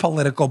infer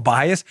political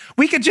bias.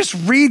 We could just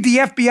read the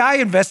FBI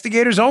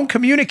investigators' own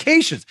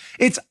communications.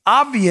 It's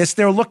obvious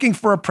they're looking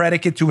for a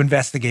predicate to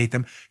investigate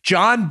them.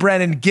 John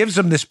Brennan gives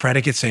them this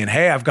predicate saying,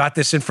 hey, I've got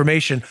this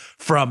information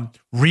from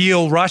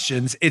real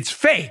Russians. It's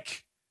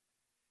fake.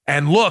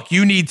 And look,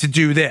 you need to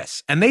do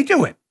this. And they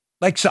do it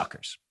like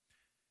suckers.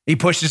 He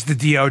pushes the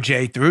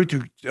DOJ through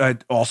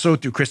also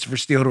through Christopher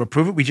Steele to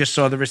approve it. We just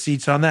saw the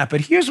receipts on that.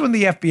 But here's when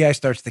the FBI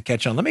starts to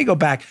catch on. Let me go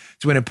back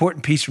to an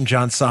important piece from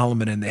John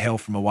Solomon in The Hill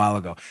from a while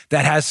ago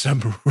that has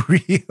some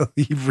really,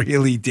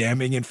 really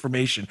damning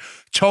information,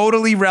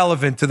 totally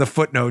relevant to the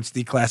footnotes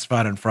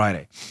declassified on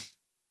Friday.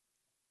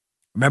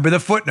 Remember the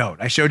footnote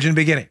I showed you in the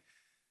beginning?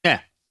 Yeah.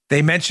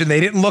 They mentioned they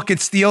didn't look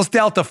at Steele's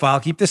Delta file.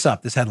 Keep this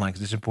up, this headline,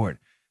 because it's important.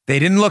 The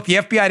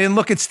FBI didn't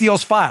look at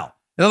Steele's file.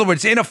 In other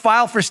words, in a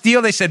file for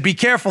Steele, they said, be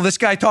careful, this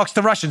guy talks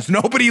to Russians.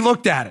 Nobody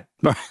looked at it.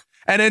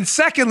 And then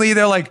secondly,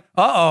 they're like,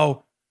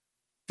 uh-oh,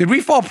 did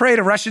we fall prey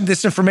to Russian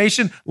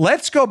disinformation?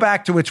 Let's go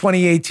back to a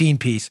 2018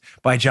 piece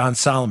by John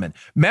Solomon.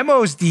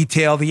 Memos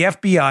detail the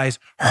FBI's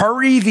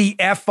hurry the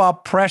F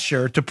up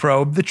pressure to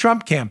probe the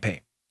Trump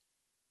campaign.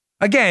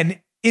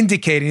 Again,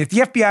 indicating that the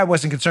FBI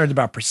wasn't concerned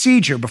about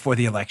procedure before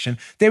the election.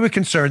 They were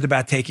concerned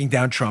about taking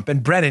down Trump,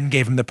 and Brennan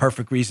gave them the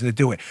perfect reason to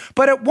do it.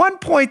 But at one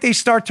point, they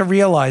start to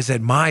realize that,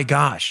 my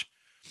gosh,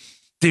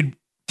 did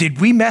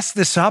we mess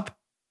this up?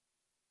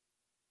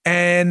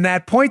 And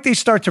that point they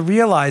start to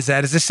realize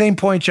that is the same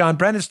point John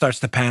Brennan starts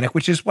to panic,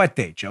 which is what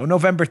day, Joe?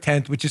 November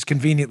 10th, which is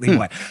conveniently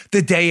what?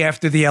 The day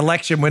after the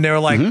election, when they were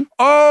like,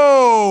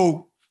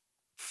 oh,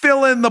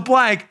 fill in the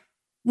blank.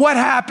 What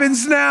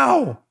happens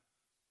now?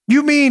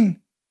 You mean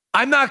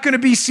I'm not going to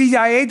be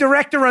CIA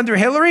director under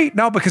Hillary?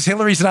 No, because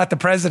Hillary's not the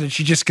president.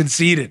 She just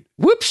conceded.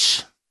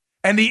 Whoops.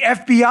 And the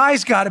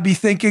FBI's got to be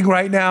thinking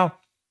right now,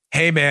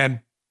 hey,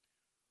 man,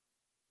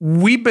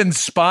 we've been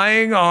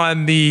spying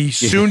on the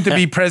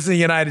soon-to-be president of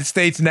the United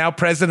States, now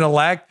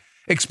president-elect,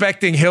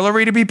 expecting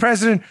Hillary to be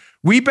president.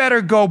 We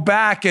better go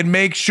back and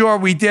make sure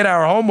we did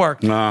our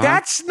homework.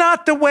 That's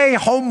not the way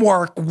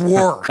homework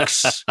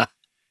works.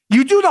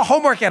 You do the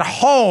homework at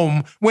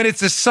home when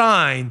it's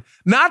assigned,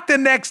 not the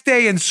next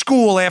day in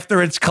school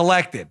after it's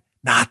collected.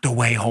 Not the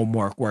way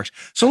homework works.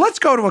 So let's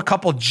go to a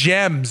couple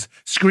gems,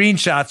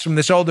 screenshots from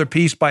this older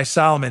piece by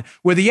Solomon,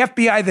 where the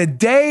FBI, the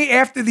day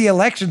after the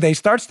election day,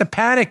 starts to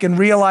panic and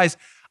realize,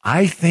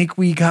 I think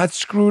we got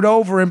screwed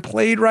over and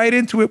played right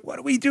into it. What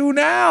do we do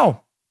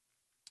now?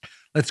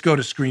 Let's go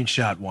to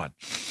screenshot 1.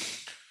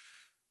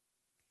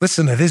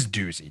 Listen to this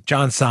doozy.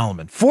 John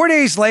Solomon. 4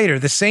 days later,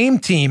 the same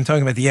team,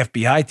 talking about the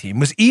FBI team,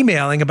 was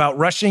emailing about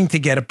rushing to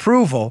get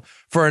approval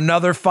for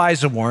another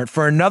FISA warrant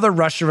for another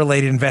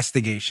Russia-related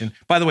investigation.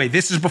 By the way,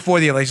 this is before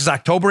the election. This is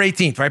October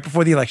 18th, right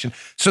before the election.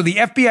 So the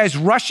FBI is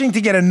rushing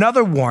to get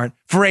another warrant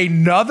for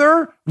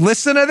another,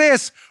 listen to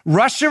this,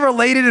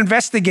 Russia-related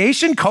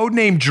investigation,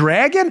 codenamed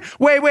Dragon?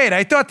 Wait,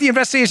 I thought the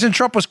investigation of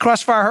Trump was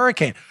Crossfire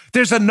Hurricane.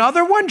 There's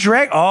another one,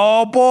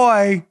 oh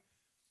boy.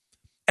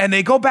 And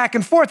they go back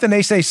and forth and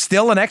they say,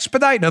 still an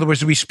expedite? In other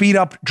words, do we speed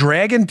up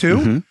Dragon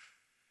too?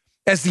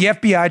 As the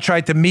FBI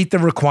tried to meet the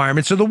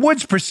requirements of the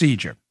Woods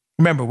procedure.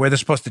 Remember, where they're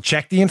supposed to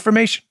check the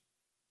information.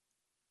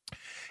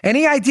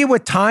 Any idea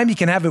what time you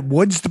can have it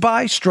Woods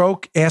by?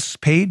 Stroke, asks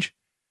Page.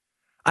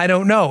 I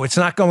don't know. It's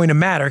not going to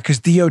matter because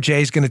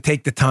DOJ is going to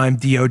take the time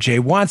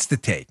DOJ wants to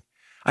take.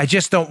 I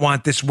just don't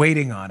want this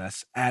waiting on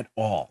us at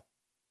all.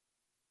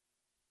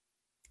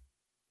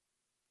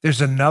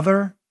 There's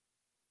another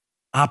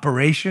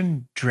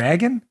Operation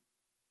Dragon?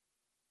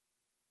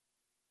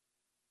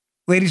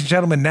 Ladies and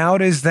gentlemen, now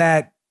it is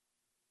that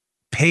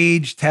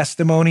Page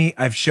testimony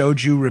I've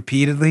showed you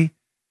repeatedly.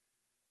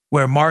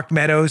 where Mark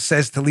Meadows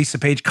says to Lisa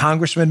Page,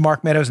 Congressman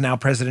Mark Meadows, now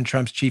President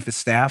Trump's chief of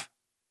staff,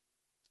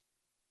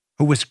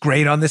 who was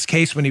great on this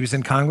case when he was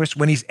in Congress,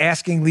 when he's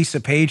asking Lisa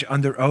Page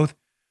under oath,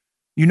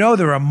 you know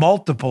there are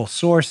multiple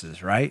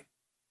sources, right?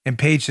 And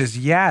Page says,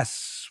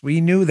 yes,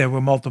 we knew there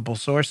were multiple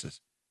sources.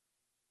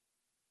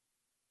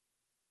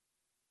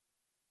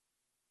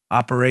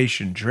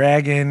 Operation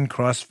Dragon,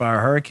 Crossfire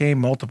Hurricane,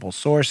 multiple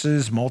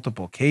sources,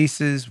 multiple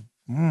cases.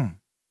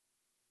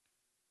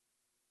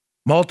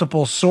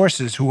 Multiple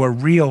sources who are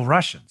real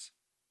Russians.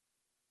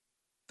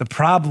 The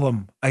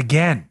problem,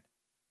 again,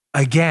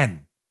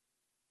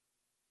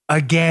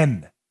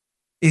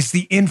 is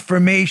the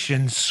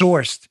information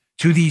sourced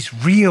to these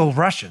real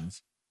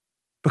Russians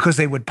because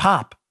they would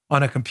pop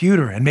on a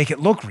computer and make it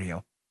look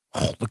real.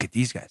 Oh, look at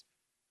these guys.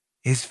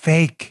 Is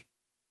fake.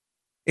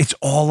 It's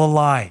all a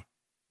lie.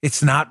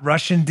 It's not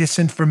Russian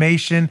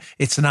disinformation.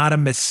 It's not a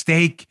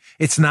mistake.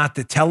 It's not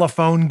the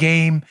telephone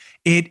game.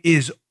 It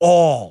is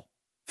all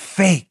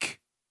fake.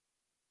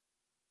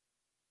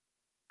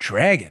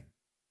 Dragon,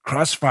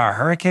 Crossfire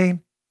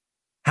Hurricane.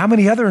 How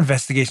many other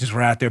investigations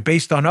were out there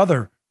based on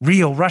other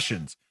real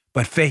Russians,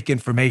 but fake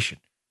information?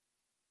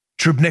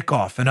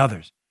 Trubnikov and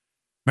others.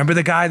 Remember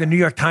the guy the New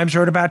York Times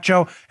heard about,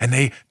 Joe? And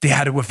they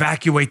had to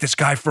evacuate this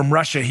guy from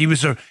Russia. He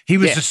was a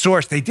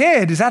source. They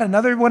did. Is that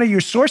another one of your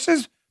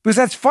sources? Because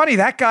that's funny.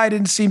 That guy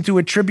didn't seem to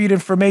attribute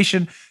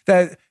information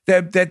that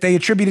they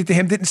attributed to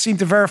him, didn't seem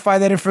to verify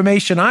that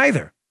information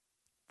either.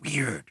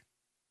 Weird.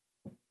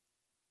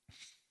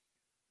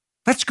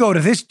 Let's go to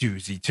this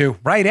doozy, too,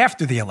 right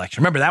after the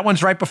election. Remember, that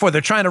one's right before.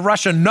 They're trying to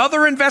rush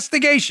another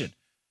investigation.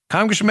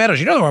 Congressman Meadows,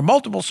 you know there are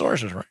multiple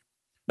sources, right?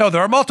 No,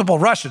 there are multiple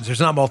Russians.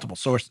 There's not multiple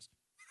sources.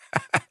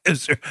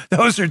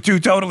 Those are two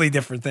totally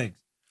different things.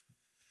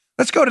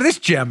 Let's go to this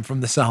gem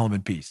from the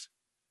Solomon piece.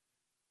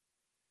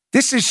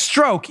 This is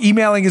Strzok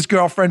emailing his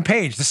girlfriend,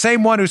 Paige, the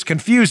same one who's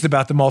confused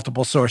about the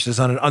multiple sources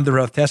on an under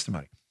oath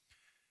testimony.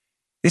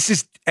 This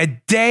is a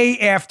day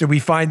after we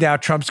find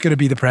out Trump's going to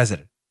be the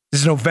president.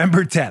 This is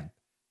November 10th.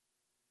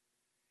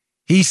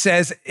 He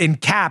says, in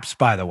caps,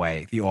 by the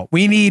way,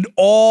 we need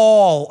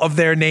all of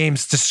their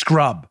names to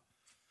scrub.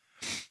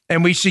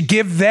 And we should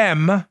give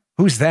them,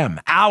 who's them?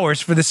 Ours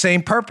for the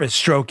same purpose,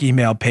 Strzok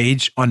emailed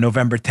Page on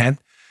November 10th,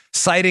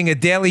 citing a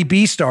Daily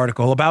Beast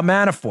article about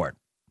Manafort.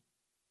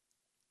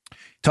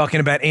 Talking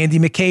about Andy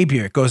McCabe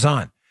here. It goes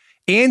on.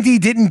 Andy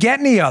didn't get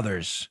any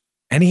others.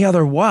 Any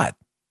other what?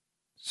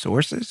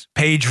 Sources?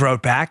 Page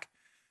wrote back,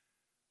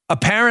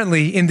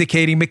 apparently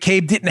indicating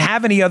McCabe didn't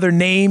have any other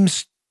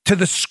names to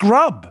the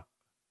scrub.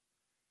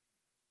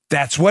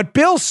 That's what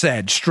Bill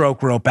said,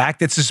 Strzok wrote back.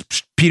 This is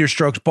Peter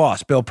Strzok's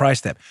boss, Bill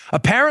Priestep,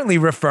 apparently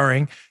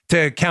referring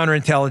to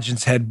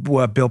counterintelligence head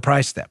Bill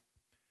Priestep.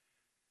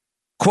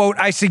 Quote,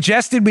 I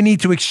suggested we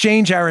need to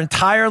exchange our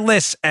entire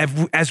list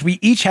as we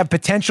each have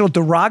potential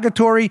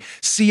derogatory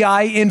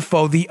CI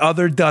info the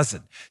other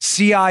doesn't.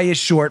 CI is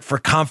short for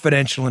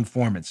confidential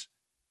informants.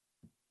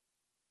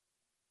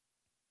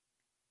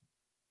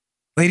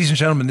 Ladies and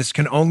gentlemen, this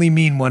can only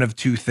mean one of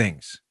two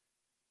things.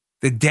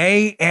 The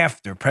day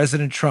after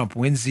President Trump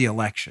wins the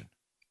election,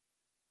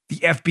 the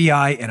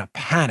FBI, in a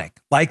panic,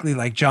 likely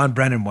like John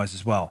Brennan was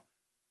as well,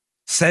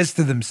 says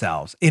to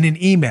themselves in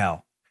an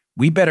email,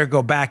 we better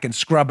go back and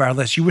scrub our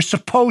list. You were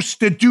supposed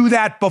to do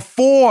that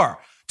before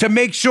to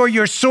make sure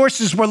your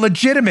sources were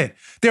legitimate.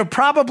 They're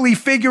probably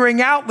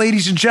figuring out,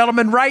 ladies and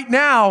gentlemen, right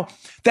now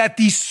that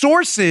these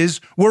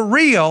sources were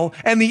real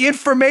and the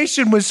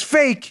information was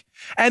fake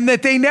and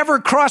that they never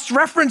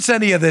cross-reference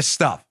any of this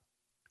stuff.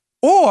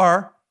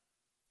 Or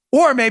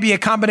maybe a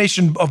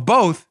combination of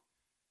both.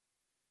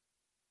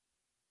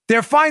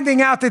 They're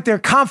finding out that they're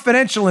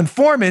confidential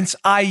informants,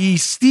 i.e.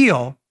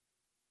 Steele,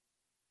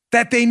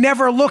 that they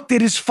never looked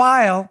at his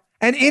file.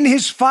 And in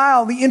his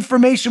file, the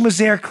information was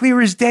there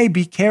clear as day.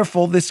 Be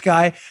careful. This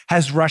guy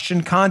has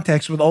Russian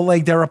contacts with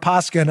Oleg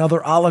Deripaska and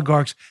other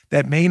oligarchs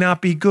that may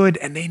not be good.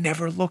 And they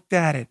never looked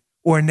at it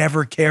or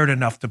never cared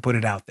enough to put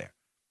it out there.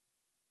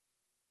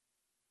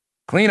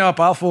 Clean up,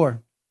 all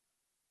four.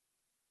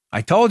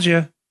 I told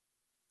you.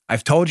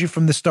 I've told you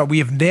from the start, we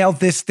have nailed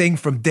this thing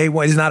from day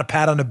one. It's not a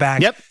pat on the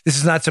back. Yep. This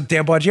is not some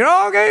damn budget.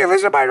 Oh, okay,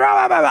 listen,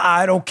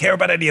 I don't care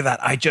about any of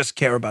that. I just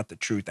care about the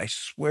truth. I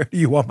swear to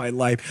you on my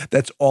life,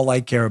 that's all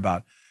I care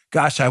about.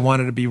 Gosh, I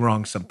wanted to be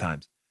wrong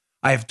sometimes.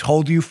 I have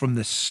told you from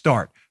the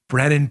start,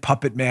 Brennan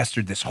puppet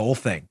mastered this whole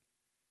thing.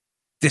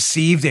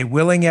 Deceived a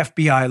willing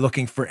FBI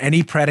looking for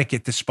any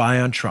predicate to spy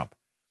on Trump.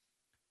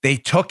 They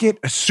took it,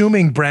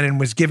 assuming Brennan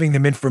was giving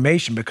them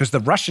information because the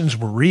Russians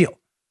were real.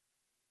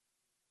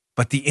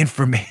 But the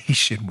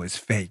information was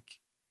fake.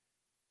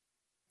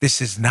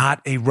 This is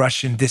not a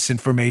Russian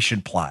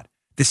disinformation plot.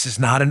 This is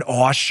not an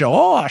oh,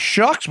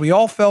 shucks, we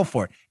all fell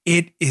for it.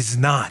 It is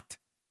not.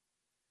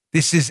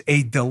 This is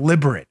a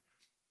deliberate,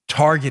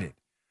 targeted,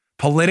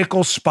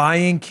 political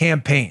spying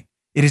campaign.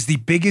 It is the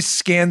biggest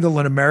scandal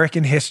in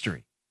American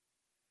history,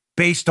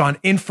 based on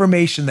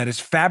information that is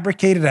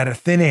fabricated out of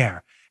thin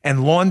air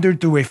and laundered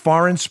through a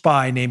foreign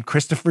spy named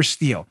Christopher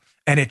Steele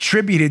and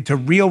attributed to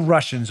real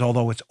Russians,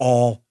 although it's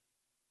all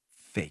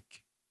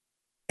fake.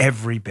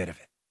 Every bit of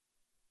it.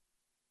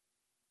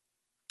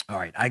 All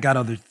right, I got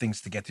other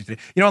things to get to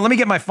today. Let me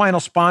get my final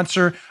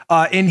sponsor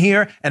in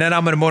here, and then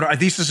I'm going to motor.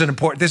 This is an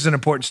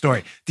important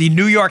story. The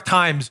New York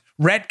Times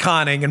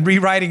retconning and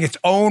rewriting its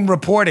own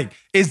reporting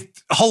is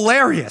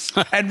hilarious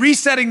and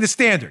resetting the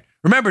standard.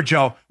 Remember,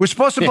 Joe, we're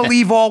supposed to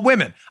believe all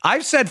women.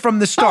 I've said from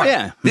the start,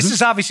 this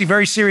is obviously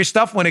very serious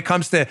stuff when it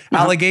comes to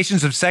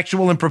allegations of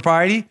sexual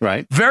impropriety.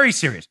 Right. Very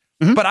serious.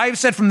 But I've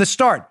said from the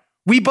start,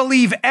 we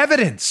believe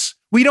evidence.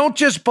 We don't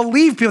just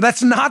believe people.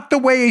 That's not the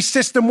way a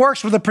system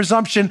works with a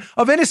presumption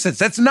of innocence.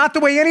 That's not the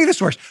way any of this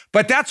works.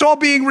 But that's all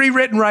being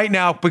rewritten right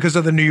now because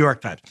of the New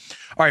York Times.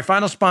 All right,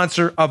 final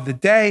sponsor of the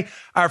day,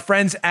 our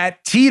friends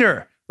at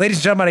Teeter. Ladies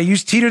and gentlemen, I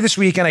used Teeter this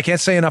weekend. I can't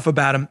say enough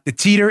about them. The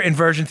Teeter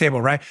inversion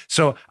table, right?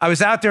 So I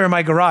was out there in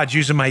my garage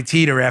using my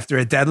Teeter after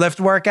a deadlift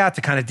workout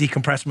to kind of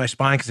decompress my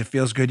spine because it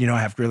feels good. I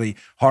have really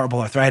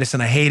horrible arthritis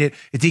and I hate it.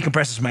 It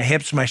decompresses my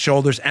hips, my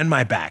shoulders, and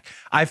my back.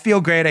 I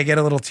feel great. I get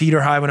a little Teeter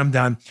high when I'm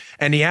done.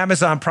 And the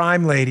Amazon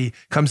Prime lady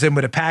comes in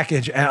with a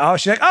package and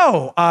she's like,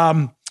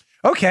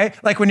 okay.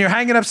 Like when you're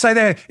hanging upside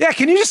down,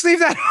 can you just leave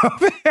that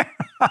over there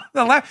on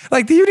the left?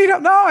 Like, do you need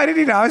help? No, I didn't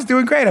need help. I was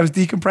doing great. I was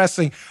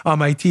decompressing on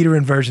my Teeter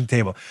inversion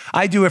table.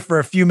 I do it for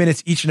a few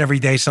minutes each and every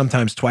day,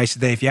 sometimes twice a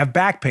day. If you have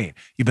back pain,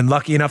 you've been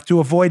lucky enough to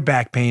avoid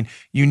back pain,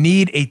 you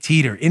need a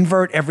Teeter.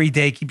 Invert every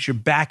day, keeps your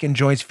back and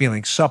joints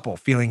feeling supple,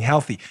 feeling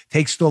healthy,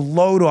 takes the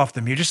load off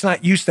them. You're just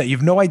not used to that. You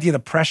have no idea the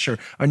pressure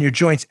on your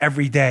joints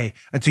every day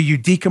until you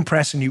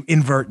decompress and you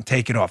invert and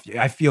take it off.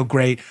 I feel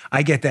great.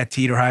 I get that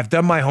Teeter high. I've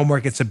done my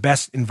homework. It's the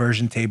best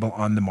inversion table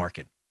on the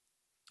market.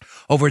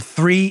 Over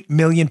 3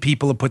 million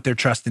people have put their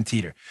trust in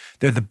Teeter.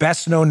 They're the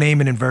best known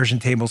name in inversion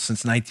tables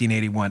since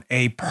 1981.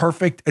 A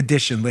perfect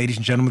addition, ladies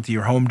and gentlemen, to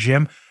your home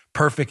gym.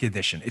 Perfect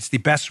addition. It's the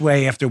best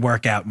way after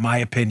workout, in my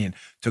opinion,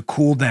 to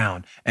cool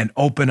down and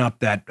open up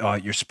that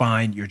your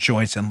spine, your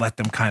joints, and let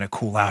them kind of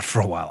cool out for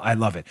a while. I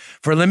love it.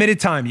 For a limited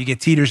time, you get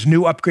Teeter's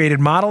new upgraded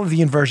model of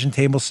the inversion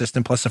table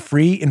system, plus a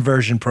free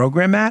inversion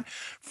program mat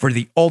for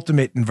the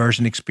ultimate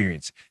inversion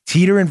experience.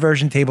 Teeter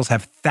inversion tables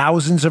have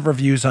thousands of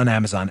reviews on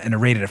Amazon and are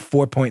rated at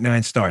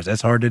 4.9 stars.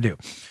 That's hard to do.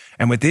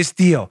 And with this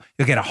deal,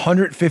 you'll get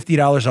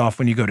 $150 off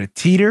when you go to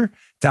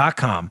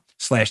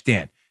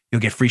teeter.com/Dan. You'll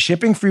get free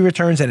shipping, free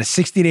returns, and a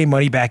 60-day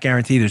money-back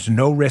guarantee. There's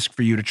no risk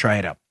for you to try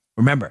it out.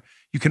 Remember,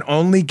 you can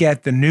only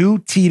get the new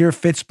Teeter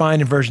Fit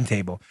Spine Inversion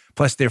Table,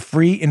 plus their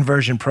free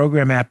inversion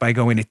program app by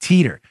going to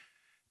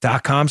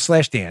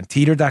teeter.com/Dan.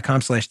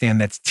 Teeter.com/Dan.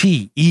 That's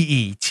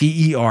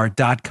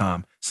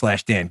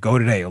TEETER.com/Dan. Go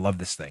today. You'll love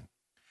this thing.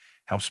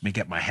 Helps me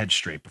get my head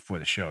straight before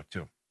the show,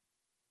 too.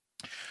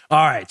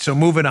 All right, so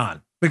moving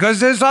on. Because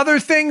there's other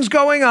things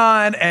going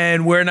on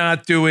and we're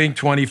not doing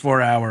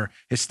 24-hour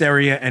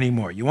hysteria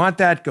anymore. You want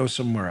that? Go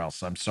somewhere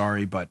else. I'm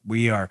sorry, but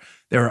there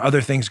are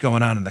other things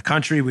going on in the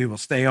country. We will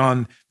stay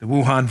on the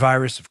Wuhan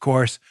virus, of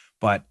course.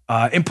 But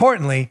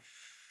importantly,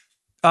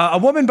 a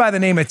woman by the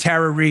name of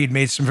Tara Reid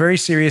made some very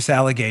serious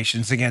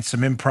allegations against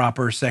some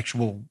improper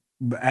sexual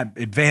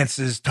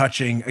advances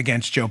touching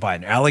against Joe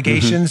Biden.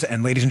 Allegations,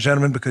 and ladies and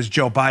gentlemen, because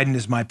Joe Biden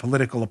is my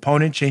political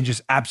opponent,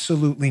 changes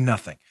absolutely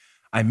nothing.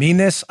 I mean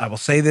this. I will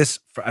say this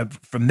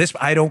from this.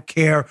 I don't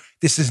care.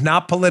 This is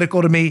not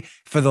political to me.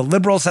 For the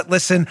liberals that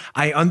listen,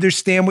 I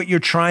understand what you're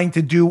trying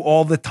to do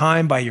all the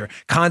time by your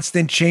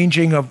constant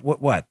changing of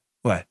what?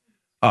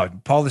 Oh,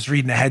 Paul is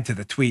reading ahead to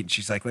the tweet. And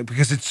she's like,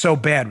 because it's so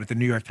bad what the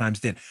New York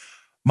Times did.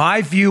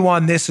 My view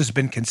on this has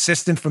been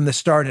consistent from the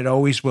start. It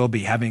always will be,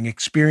 having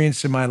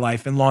experience in my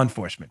life in law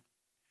enforcement.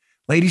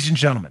 Ladies and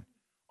gentlemen,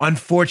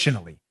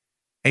 unfortunately,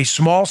 a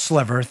small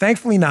sliver,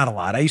 thankfully not a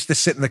lot. I used to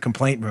sit in the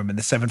complaint room in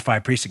the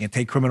 7-5 precinct and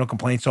take criminal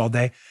complaints all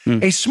day.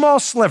 A small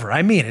sliver,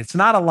 I mean, it's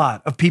not a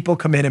lot of people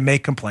come in and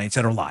make complaints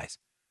that are lies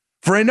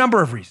for a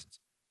number of reasons.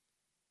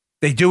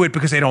 They do it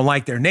because they don't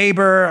like their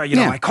neighbor.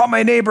 I call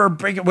my neighbor,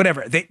 break it,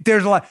 whatever.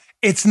 There's a lot.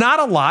 It's not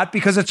a lot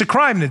because it's a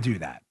crime to do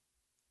that.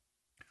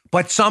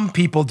 But some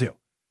people do.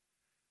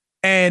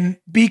 And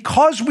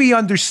because we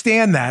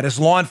understand that as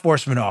law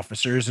enforcement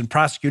officers and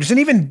prosecutors and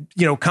even,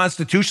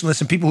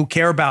 constitutionalists and people who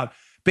care about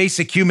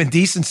basic human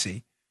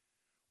decency,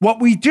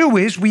 what we do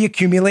is we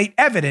accumulate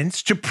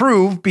evidence to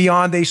prove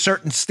beyond a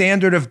certain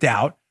standard of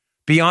doubt,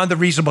 beyond the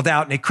reasonable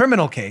doubt in a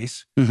criminal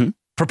case,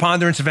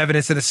 preponderance of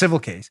evidence in a civil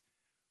case.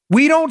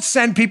 We don't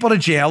send people to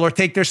jail or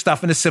take their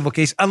stuff in a civil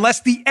case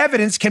unless the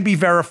evidence can be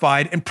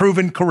verified and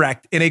proven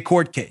correct in a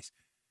court case.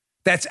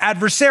 That's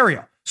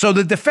adversarial. So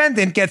the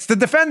defendant gets to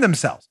defend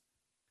themselves.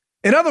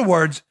 In other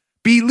words,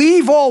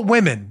 believe all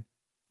women,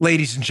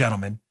 ladies and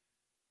gentlemen.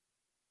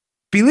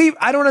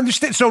 I don't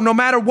understand. So no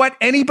matter what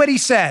anybody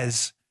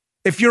says,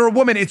 if you're a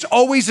woman, it's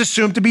always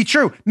assumed to be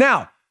true.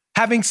 Now,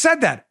 having said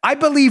that, I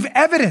believe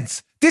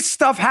evidence. This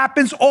stuff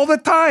happens all the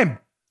time.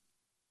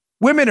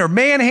 Women are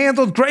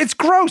manhandled. It's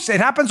gross. It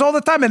happens all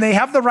the time, and they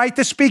have the right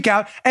to speak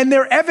out, and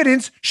their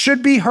evidence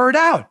should be heard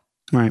out.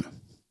 Right.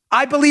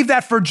 I believe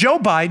that for Joe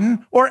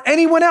Biden or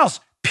anyone else,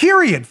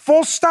 period,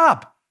 full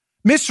stop.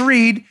 Miss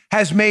Reid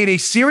has made a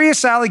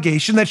serious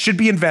allegation that should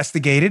be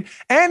investigated,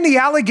 and the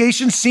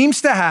allegation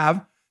seems to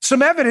have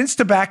some evidence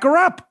to back her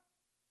up.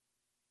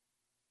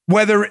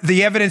 Whether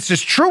the evidence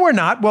is true or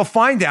not, we'll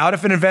find out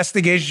if an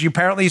investigation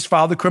apparently has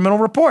filed a criminal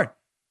report.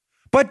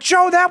 But,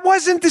 Joe, that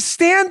wasn't the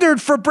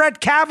standard for Brett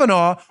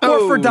Kavanaugh or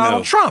for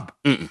Donald Trump.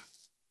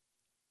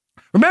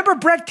 Remember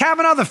Brett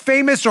Kavanaugh, the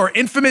famous or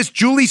infamous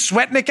Julie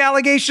Swetnick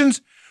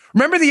allegations?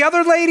 Remember the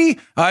other lady?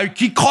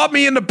 He caught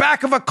me in the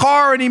back of a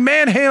car and he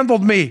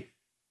manhandled me.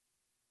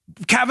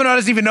 Kavanaugh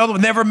doesn't even know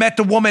them, never met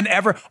the woman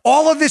ever.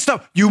 All of this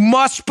stuff, you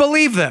must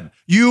believe them.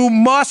 You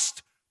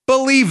must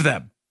believe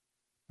them.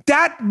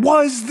 That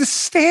was the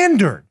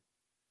standard.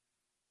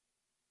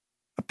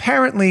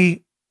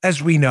 Apparently,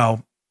 as we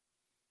know,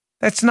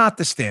 that's not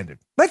the standard.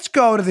 Let's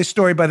go to this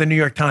story by the New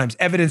York Times,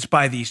 evidenced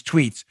by these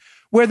tweets,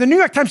 where the New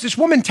York Times, this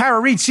woman, Tara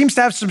Reid, seems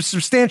to have some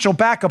substantial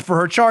backup for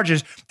her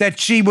charges that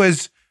she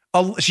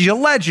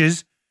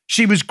alleges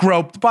she was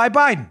groped by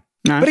Biden.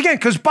 But again,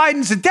 because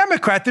Biden's a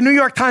Democrat, the New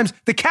York Times,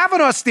 the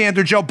Kavanaugh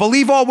standard, Joe,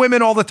 believe all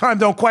women all the time,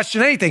 don't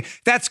question anything.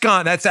 That's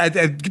gone. That's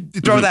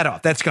throw that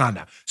off. That's gone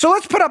now. So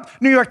let's put up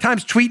New York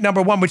Times tweet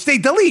number 1, which they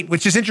delete,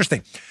 which is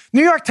interesting.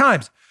 New York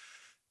Times,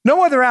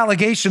 no other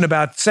allegation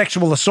about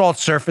sexual assault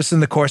surfaced in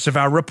the course of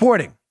our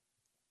reporting,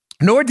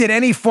 nor did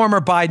any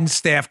former Biden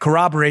staff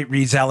corroborate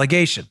Reid's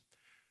allegation.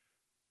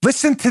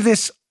 Listen to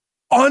this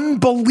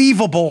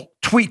unbelievable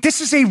tweet.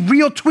 This is a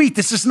real tweet.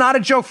 This is not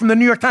a joke from the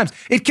New York Times.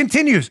 It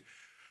continues.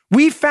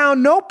 We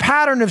found no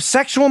pattern of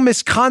sexual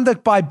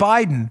misconduct by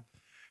Biden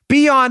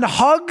beyond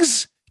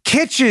hugs,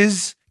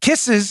 kisses,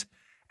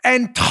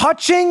 and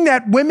touching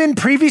that women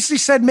previously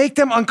said make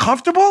them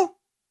uncomfortable.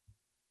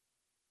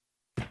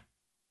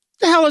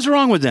 The hell is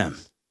wrong with them?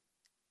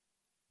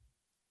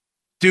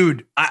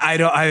 Dude,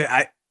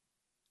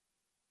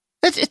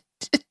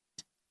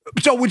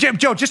 So,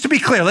 Joe, just to be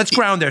clear, let's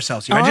ground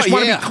ourselves here. I just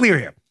want to be clear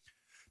here.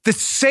 The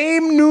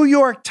same New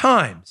York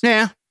Times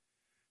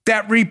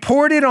that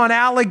reported on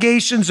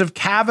allegations of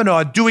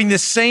Kavanaugh doing the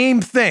same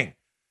thing,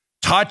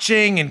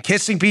 touching and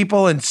kissing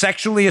people and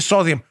sexually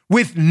assaulting them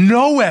with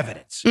no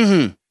evidence.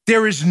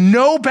 There is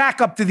no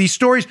backup to these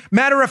stories.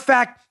 Matter of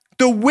fact,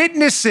 the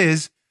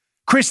witnesses,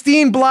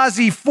 Christine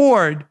Blasey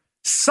Ford,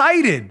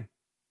 cited.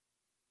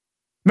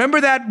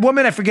 Remember that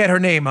woman? I forget her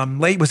name.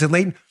 Was it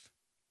Leighton?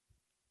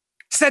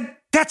 Said,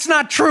 that's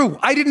not true.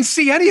 I didn't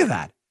see any of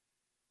that.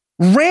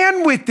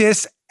 Ran with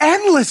this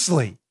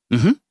endlessly.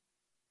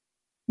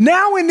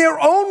 Now, in their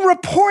own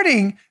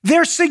reporting,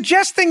 they're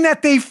suggesting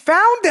that they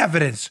found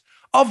evidence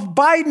of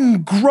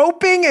Biden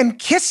groping and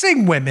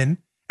kissing women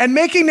and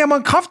making them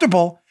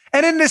uncomfortable.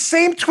 And in the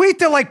same tweet,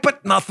 they're like,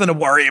 but nothing to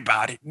worry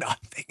about it.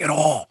 Nothing at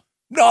all.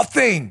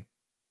 Nothing.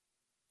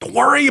 Don't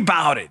worry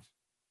about it.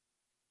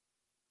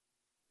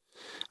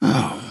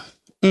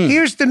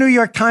 Here's the New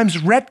York Times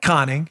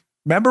retconning.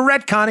 Remember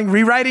retconning,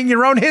 rewriting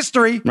your own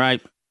history.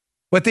 Right.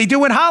 What they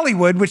do in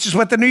Hollywood, which is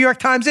what the New York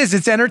Times is.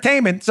 It's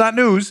entertainment. It's not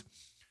news.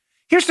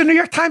 Here's the New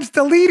York Times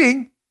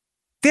deleting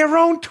their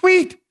own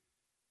tweet.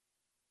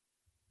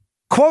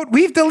 Quote,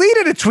 we've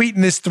deleted a tweet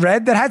in this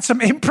thread that had some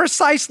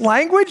imprecise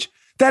language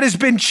that has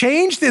been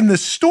changed in the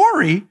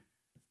story.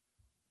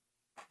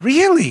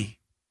 Really?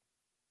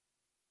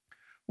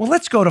 Well,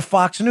 let's go to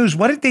Fox News.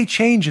 What did they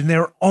change in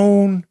their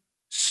own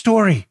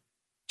story?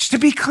 Just to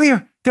be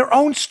clear, their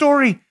own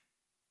story.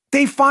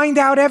 They find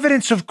out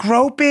evidence of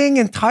groping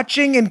and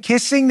touching and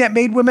kissing that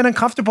made women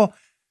uncomfortable.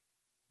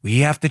 We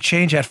have to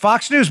change that.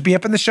 Fox News, be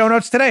up in the show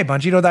notes today,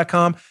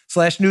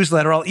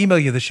 bongino.com/newsletter. I'll email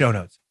you the show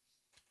notes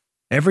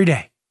every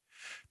day.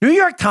 New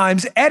York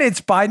Times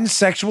edits Biden's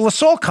sexual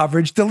assault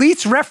coverage,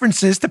 deletes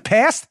references to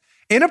past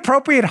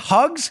inappropriate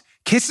hugs,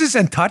 kisses,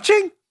 and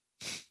touching.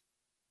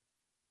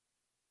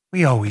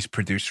 We always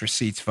produce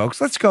receipts,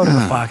 folks. Let's go to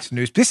the Fox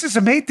News. This is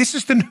amazing. This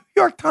is the New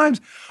York Times.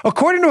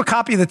 According to a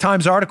copy of the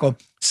Times article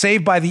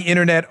saved by the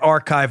Internet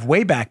Archive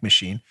Wayback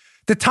Machine,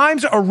 the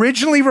Times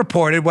originally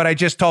reported what I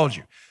just told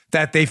you,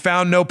 that they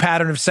found no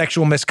pattern of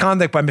sexual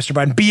misconduct by Mr.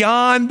 Biden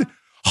beyond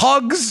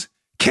hugs,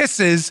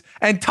 kisses,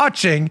 and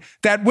touching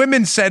that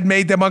women said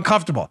made them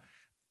uncomfortable.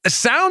 It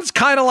sounds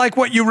kind of like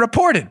what you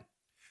reported.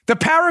 The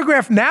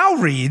paragraph now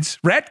reads,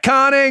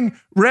 retconning,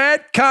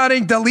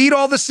 delete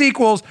all the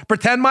sequels,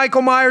 pretend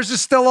Michael Myers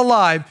is still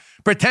alive,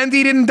 pretend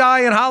he didn't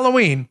die in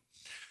Halloween.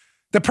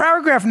 The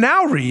paragraph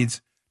now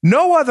reads,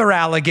 no other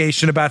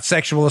allegation about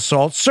sexual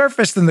assault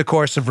surfaced in the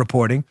course of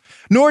reporting,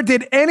 nor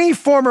did any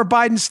former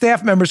Biden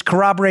staff members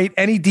corroborate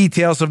any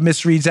details of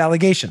Ms. Reid's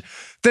allegation.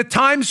 The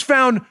Times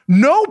found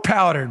no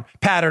pattern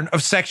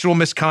of sexual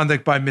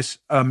misconduct by Mr.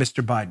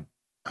 Biden.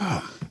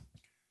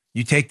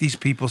 You take these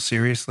people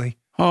seriously?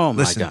 Oh, my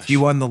Listen, gosh.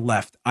 you on the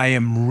left, I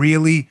am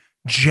really,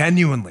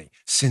 genuinely,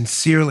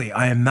 sincerely,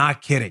 I am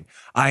not kidding.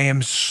 I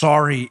am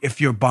sorry if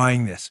you're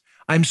buying this.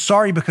 I'm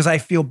sorry because I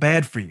feel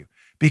bad for you,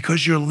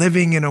 because you're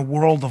living in a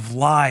world of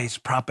lies,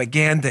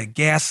 propaganda,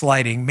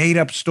 gaslighting,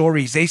 made-up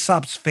stories,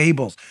 Aesop's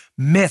fables,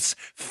 myths,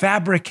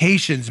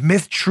 fabrications,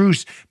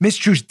 mistruths,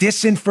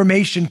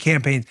 disinformation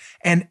campaigns,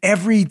 and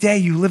every day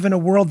you live in a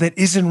world that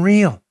isn't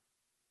real.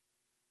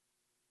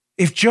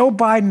 If Joe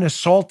Biden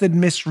assaulted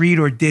Miss Reid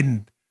or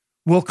didn't,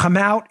 will come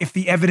out if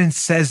the evidence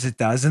says it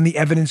does, and the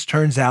evidence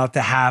turns out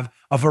to have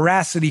a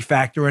veracity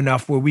factor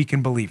enough where we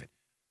can believe it.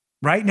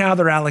 Right now,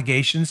 they're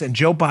allegations, and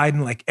Joe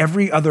Biden, like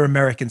every other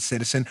American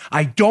citizen,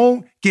 I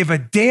don't give a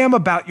damn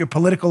about your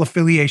political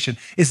affiliation,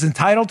 is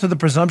entitled to the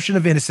presumption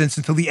of innocence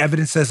until the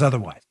evidence says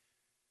otherwise.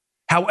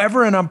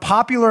 However, an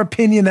unpopular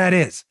opinion that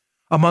is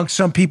amongst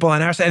some people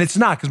on our side, and it's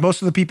not, because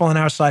most of the people on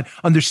our side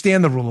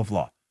understand the rule of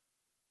law.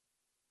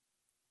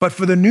 But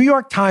for the New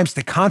York Times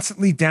to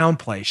constantly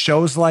downplay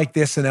shows like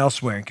this and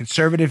elsewhere in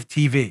conservative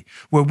TV,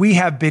 where we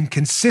have been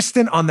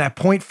consistent on that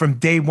point from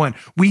day one,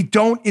 we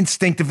don't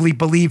instinctively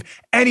believe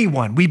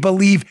anyone. We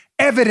believe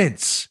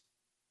evidence.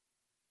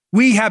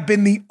 We have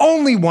been the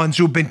only ones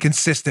who have been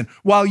consistent,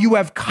 while you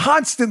have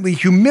constantly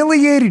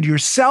humiliated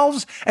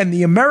yourselves and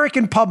the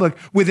American public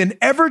with an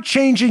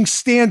ever-changing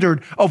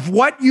standard of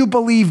what you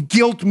believe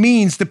guilt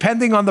means,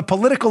 depending on the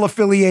political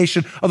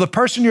affiliation of the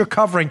person you're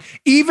covering,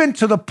 even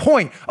to the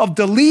point of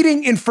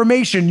deleting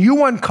information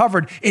you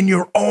uncovered in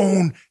your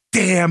own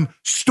damn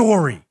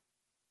story.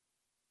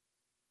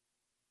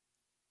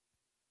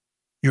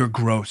 You're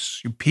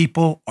gross. You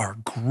people are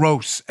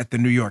gross at the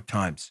New York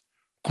Times.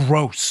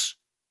 Gross.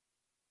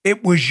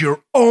 It was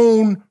your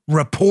own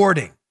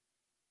reporting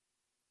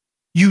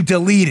you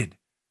deleted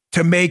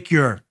to make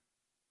your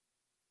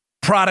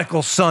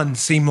prodigal son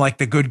seem like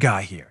the good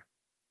guy here.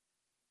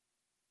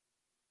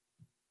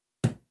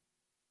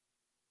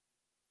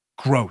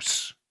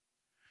 Gross.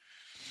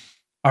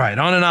 All right,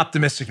 on an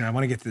optimistic note, I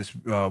want to get to this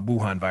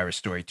Wuhan virus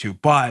story too,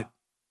 but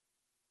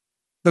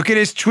look at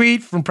his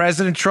tweet from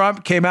President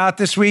Trump, came out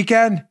this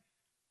weekend.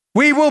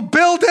 We will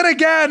build it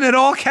again in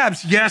all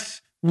caps.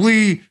 Yes,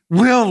 we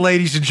will,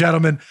 ladies and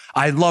gentlemen.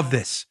 I love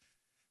this.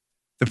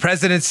 The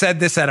president said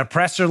this at a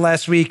presser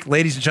last week.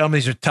 Ladies and gentlemen,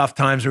 these are tough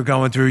times we're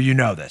going through. You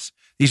know this.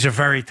 These are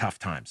very tough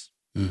times.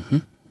 Mm-hmm.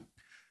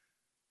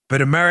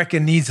 But America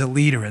needs a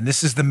leader, and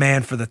this is the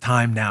man for the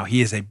time now. He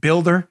is a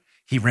builder.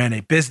 He ran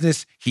a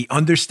business. He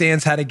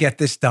understands how to get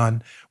this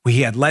done.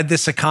 We had led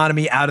this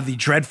economy out of the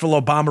dreadful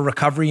Obama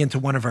recovery into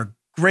one of our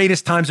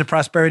greatest times of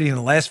prosperity in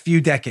the last few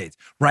decades,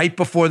 right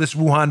before this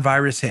Wuhan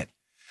virus hit.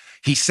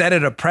 He said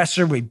at a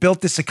presser, we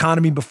built this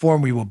economy before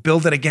and we will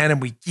build it again.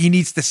 And he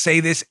needs to say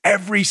this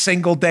every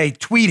single day.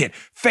 Tweet it,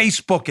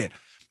 Facebook it,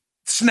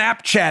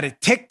 Snapchat it,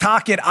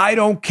 TikTok it. I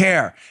don't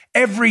care.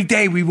 Every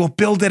day we will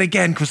build it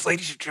again because,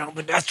 ladies and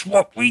gentlemen, that's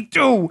what we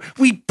do.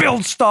 We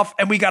build stuff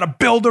and we got a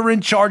builder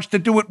in charge to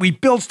do it. We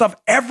build stuff.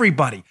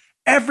 Everybody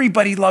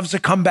loves a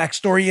comeback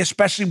story,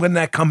 especially when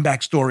that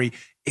comeback story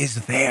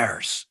is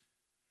theirs.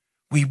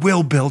 We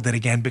will build it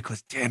again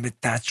because, damn it,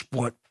 that's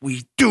what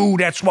we do.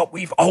 That's what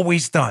we've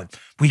always done.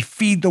 We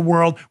feed the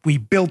world. We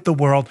built the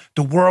world.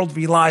 The world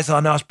relies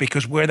on us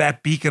because we're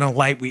that beacon of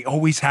light. We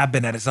always have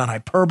been. That is not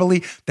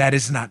hyperbole. That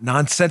is not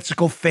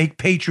nonsensical fake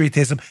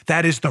patriotism.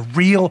 That is the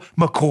real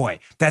McCoy.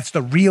 That's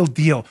the real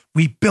deal.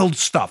 We build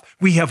stuff.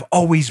 We have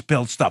always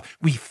built stuff.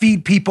 We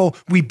feed people.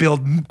 We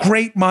build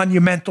great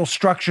monumental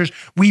structures.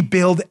 We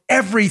build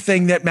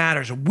everything that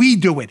matters. We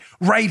do it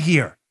right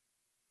here.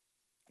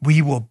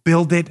 We will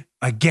build it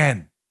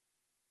again.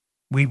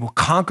 We will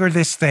conquer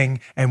this thing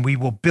and we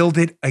will build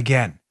it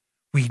again.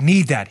 We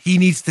need that. He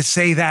needs to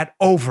say that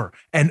over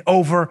and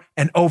over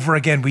and over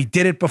again. We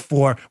did it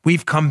before.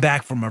 We've come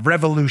back from a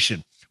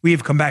revolution. We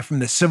have come back from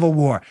the Civil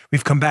War.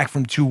 We've come back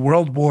from 2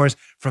 world wars,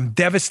 from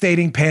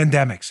devastating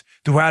pandemics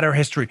throughout our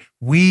history.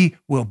 We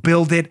will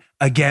build it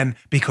again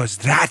because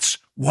that's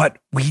what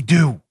we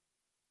do.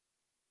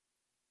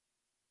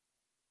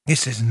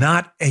 This is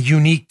not a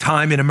unique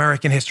time in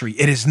American history.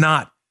 It is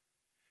not.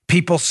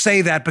 People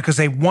say that because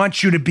they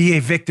want you to be a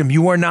victim.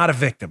 You are not a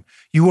victim.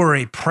 You are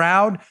a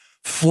proud,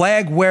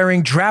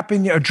 flag-wearing,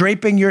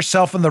 draping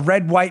yourself in the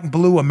red, white, and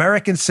blue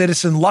American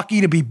citizen, lucky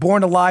to be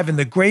born alive in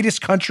the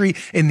greatest country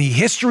in the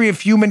history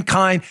of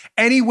humankind.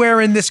 Anywhere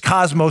in this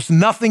cosmos,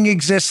 nothing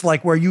exists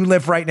like where you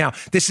live right now.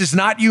 This is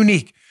not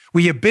unique.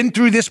 We have been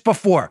through this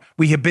before.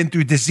 We have been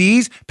through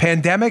disease,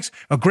 pandemics,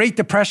 a Great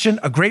Depression,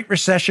 a Great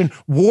Recession,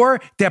 war,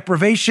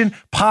 deprivation,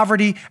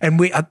 poverty. And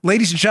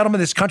ladies and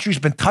gentlemen, this country's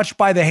been touched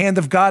by the hand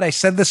of God. I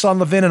said this on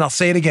Levin and I'll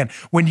say it again.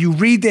 When you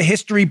read the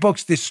history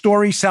books, this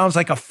story sounds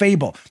like a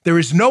fable. There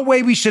is no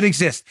way we should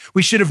exist.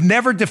 We should have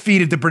never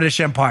defeated the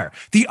British Empire.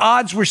 The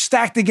odds were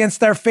stacked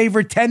against our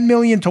favor 10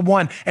 million to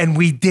 1, and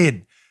we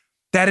did.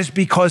 That is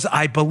because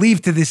I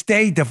believe to this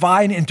day,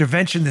 divine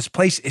intervention, this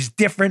place is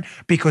different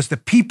because the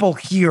people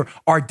here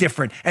are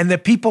different. And the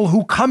people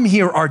who come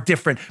here are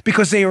different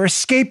because they are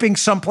escaping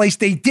someplace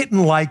they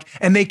didn't like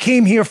and they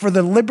came here for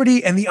the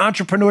liberty and the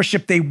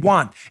entrepreneurship they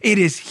want. It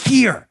is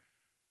here.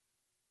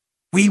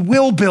 We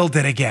will build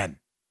it again.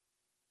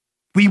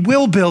 We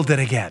will build it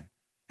again.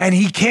 And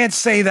he can't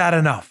say that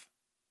enough.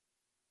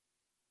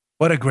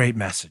 What a great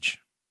message.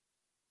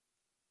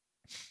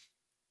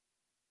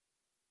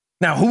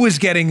 Now, who is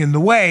getting in the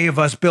way of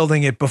us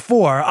building it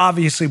before?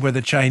 Obviously, we're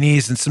the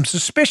Chinese, and some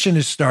suspicion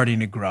is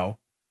starting to grow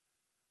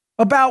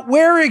about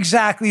where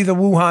exactly the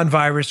Wuhan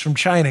virus from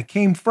China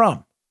came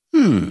from.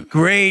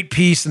 Great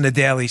piece in the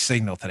Daily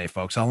Signal today,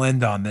 folks. I'll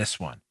end on this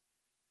one.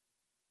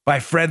 By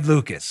Fred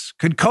Lucas.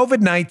 Could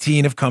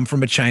COVID-19 have come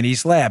from a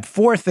Chinese lab?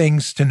 4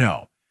 things to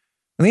know.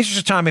 In the interest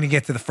of time, I'm going to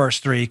get to the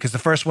first three because the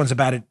first one's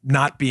about it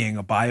not being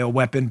a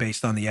bioweapon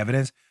based on the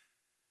evidence.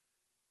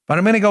 But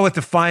I'm going to go with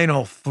the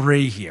final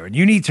three here. And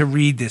you need to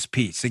read this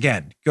piece.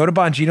 Again, go to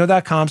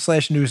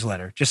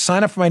Bongino.com/newsletter. Just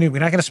sign up for my new. We're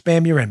not going to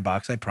spam your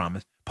inbox, I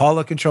promise.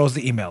 Paula controls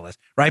the email list.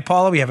 Right,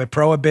 Paula? We have a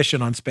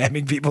prohibition on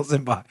spamming people's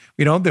inbox.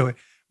 We don't do it.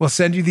 We'll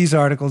send you these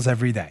articles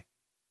every day.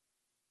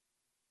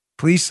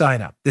 Please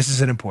sign up. This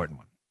is an important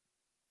one.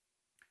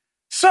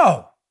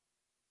 So,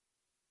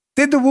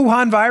 did the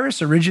Wuhan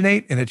virus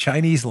originate in a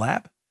Chinese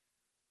lab?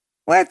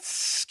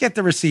 Let's get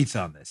the receipts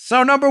on this.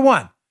 So, number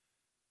one,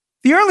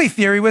 the early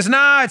theory was,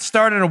 it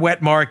started in a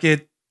wet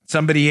market.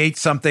 Somebody ate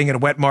something at a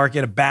wet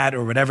market, a bat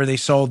or whatever they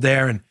sold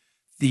there, and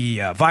the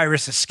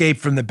virus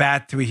escaped from the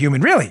bat to a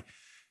human. Really?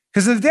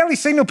 Because in the Daily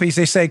Signal piece,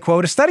 they say,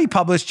 quote, a study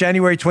published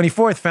January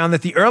 24th found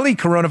that the early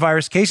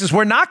coronavirus cases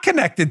were not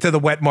connected to the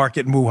wet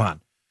market in Wuhan.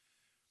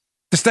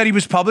 The study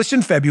was published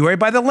in February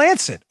by The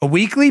Lancet, a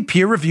weekly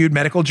peer-reviewed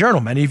medical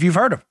journal. Many of you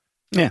have heard of.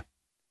 Yeah.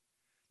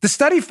 The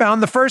study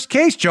found the first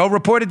case, Joe,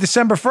 reported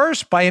December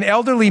 1st by an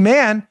elderly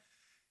man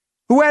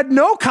who had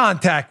no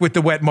contact with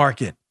the wet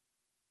market.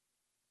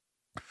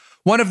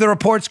 One of the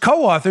report's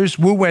co-authors,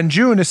 Wu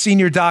Wenjun, a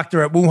senior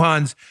doctor at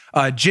Wuhan's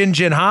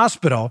Jinjin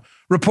Hospital,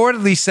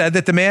 reportedly said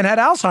that the man had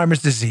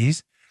Alzheimer's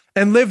disease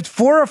and lived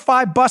 4 or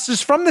 5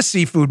 buses from the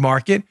seafood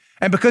market,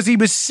 and because he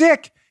was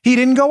sick, he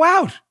didn't go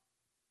out.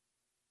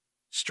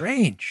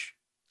 Strange.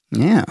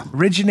 Yeah.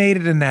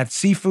 Originated in that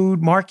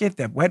seafood market,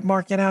 that wet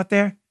market out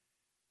there,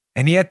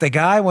 and yet the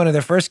guy, one of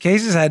their first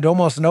cases, had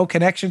almost no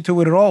connection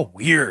to it at all.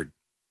 Weird.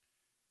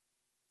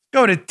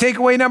 Go to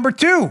takeaway number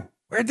 2.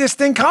 Where'd this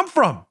thing come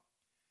from?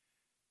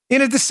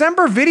 In a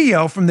December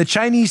video from the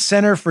Chinese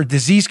Center for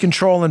Disease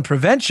Control and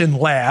Prevention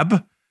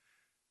lab,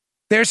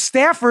 their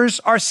staffers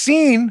are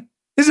seen,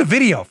 this is a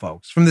video,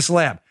 folks, from this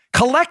lab,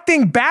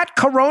 collecting bat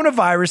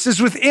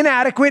coronaviruses with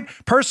inadequate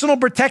personal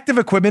protective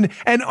equipment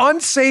and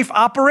unsafe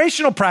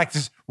operational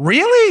practices.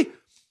 Really?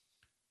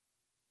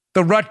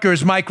 The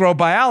Rutgers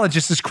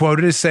microbiologist is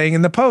quoted as saying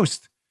in the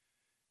Post.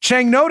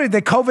 Cheng noted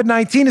that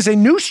COVID-19 is a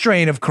new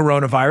strain of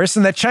coronavirus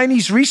and that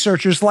Chinese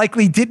researchers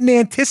likely didn't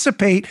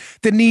anticipate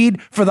the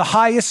need for the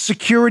highest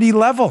security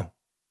level.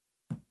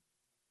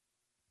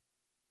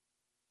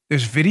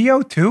 There's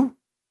video too?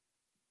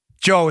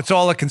 Joe, it's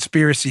all a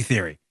conspiracy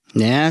theory.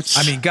 Yes.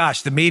 I mean,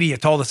 gosh, the media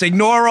told us,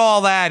 ignore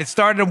all that. It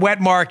started in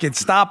wet markets.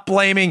 Stop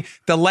blaming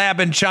the lab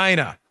in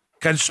China.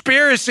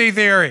 Conspiracy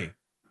theory.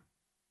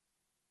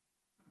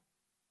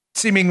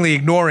 Seemingly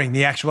ignoring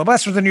the actual,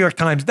 that's what the New York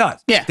Times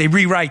does. Yeah. They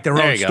rewrite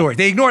their own story.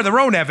 They ignore their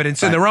own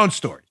evidence in their own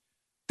story.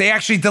 They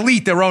actually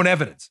delete their own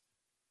evidence.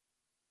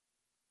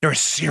 They're a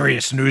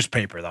serious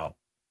newspaper, though.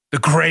 The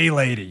gray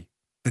lady,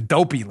 the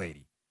dopey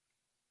lady.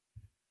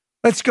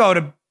 Let's go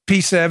to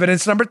piece of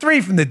evidence number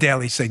 3 from the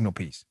Daily Signal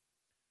piece.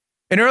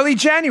 In early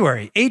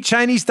January, 8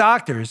 Chinese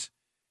doctors,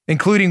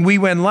 including Wei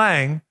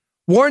Wenlang,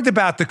 warned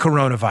about the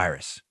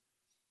coronavirus.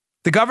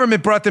 The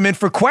government brought them in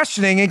for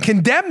questioning and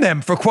condemned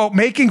them for, quote,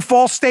 making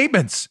false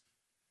statements.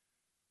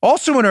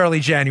 Also in early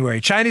January,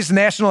 China's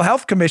National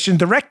Health Commission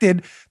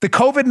directed the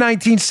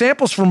COVID-19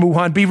 samples from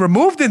Wuhan be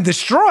removed and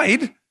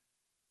destroyed.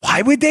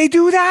 Why would they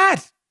do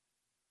that?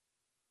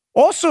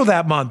 Also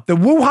that month, the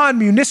Wuhan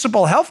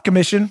Municipal Health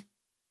Commission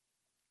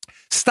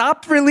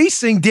stopped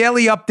releasing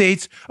daily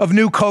updates of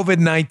new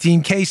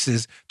COVID-19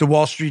 cases, the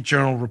Wall Street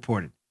Journal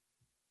reported.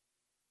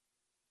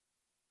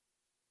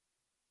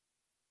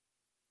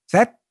 Is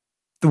that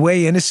the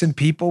way innocent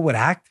people would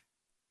act?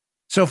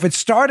 So if it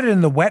started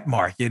in the wet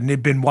market and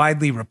had been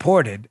widely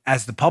reported,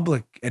 as the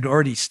public had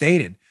already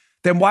stated,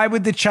 then why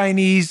would the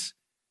Chinese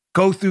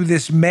go through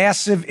this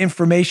massive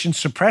information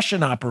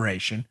suppression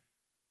operation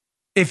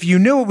if you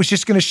knew it was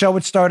just going to show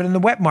it started in the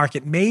wet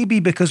market? Maybe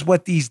because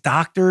what these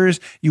doctors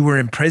you were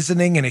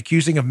imprisoning and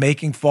accusing of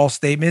making false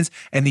statements,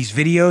 and these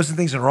videos and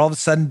things that are all of a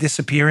sudden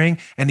disappearing,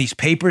 and these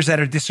papers that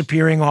are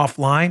disappearing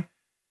offline,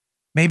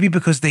 maybe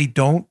because they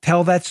don't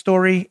tell that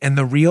story and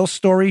the real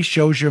story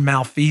shows your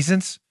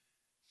malfeasance.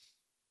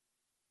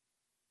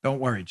 Don't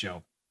worry,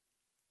 Joe.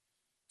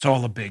 It's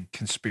all a big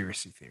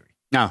conspiracy theory.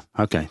 No.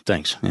 Okay.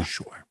 Thanks. Yeah.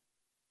 Sure.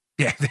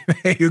 Yeah.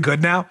 You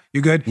good now?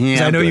 You good?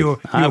 Yeah, I know you were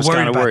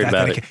worried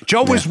about that. it.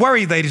 Joe was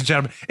worried, ladies and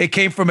gentlemen. It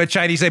came from a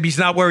Chinese lab. He's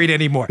not worried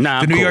anymore.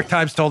 Nah, the New cool. York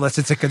Times told us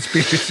it's a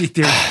conspiracy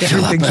theory.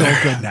 Everything's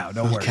all good now.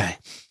 Don't worry. Okay.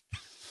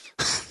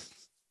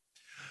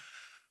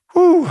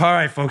 Whew. All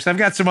right, folks. I've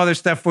got some other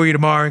stuff for you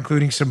tomorrow,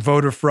 including some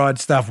voter fraud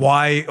stuff.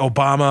 Why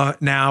Obama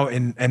now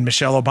and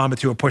Michelle Obama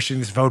too are pushing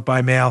this vote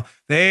by mail.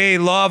 They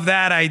love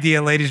that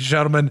idea, ladies and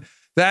gentlemen.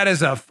 That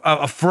is a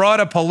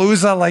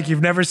fraud-a-palooza like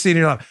you've never seen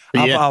in your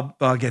life.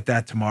 I'll get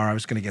that tomorrow. I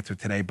was going to get to it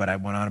today, but I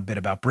went on a bit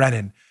about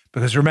Brennan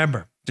because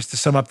remember, just to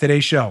sum up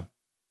today's show,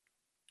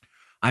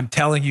 I'm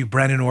telling you,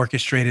 Brennan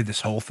orchestrated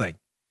this whole thing.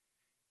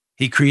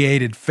 He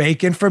created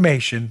fake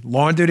information,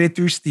 laundered it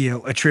through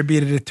Steele,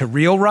 attributed it to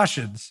real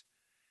Russians,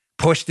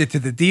 pushed it to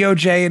the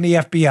DOJ and the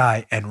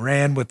FBI, and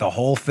ran with the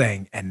whole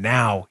thing. And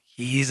now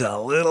he's a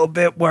little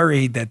bit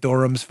worried that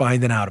Durham's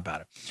finding out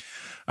about it.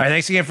 All right,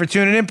 thanks again for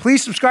tuning in.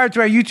 Please subscribe to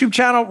our YouTube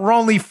channel. We're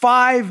only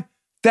 5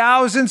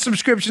 1,000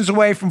 subscriptions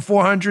away from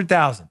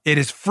 400,000. It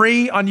is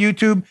free on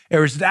YouTube.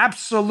 There is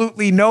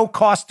absolutely no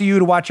cost to you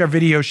to watch our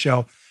video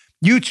show.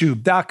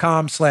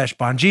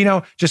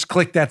 YouTube.com/Bongino. Just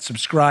click that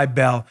subscribe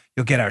bell.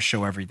 You'll get our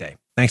show every day.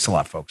 Thanks a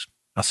lot, folks.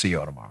 I'll see you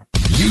all tomorrow.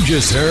 You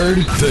just heard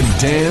the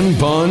Dan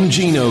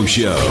Bongino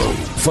Show.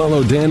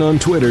 Follow Dan on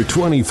Twitter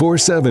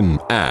 24/7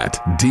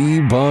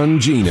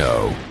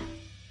 @DBongino.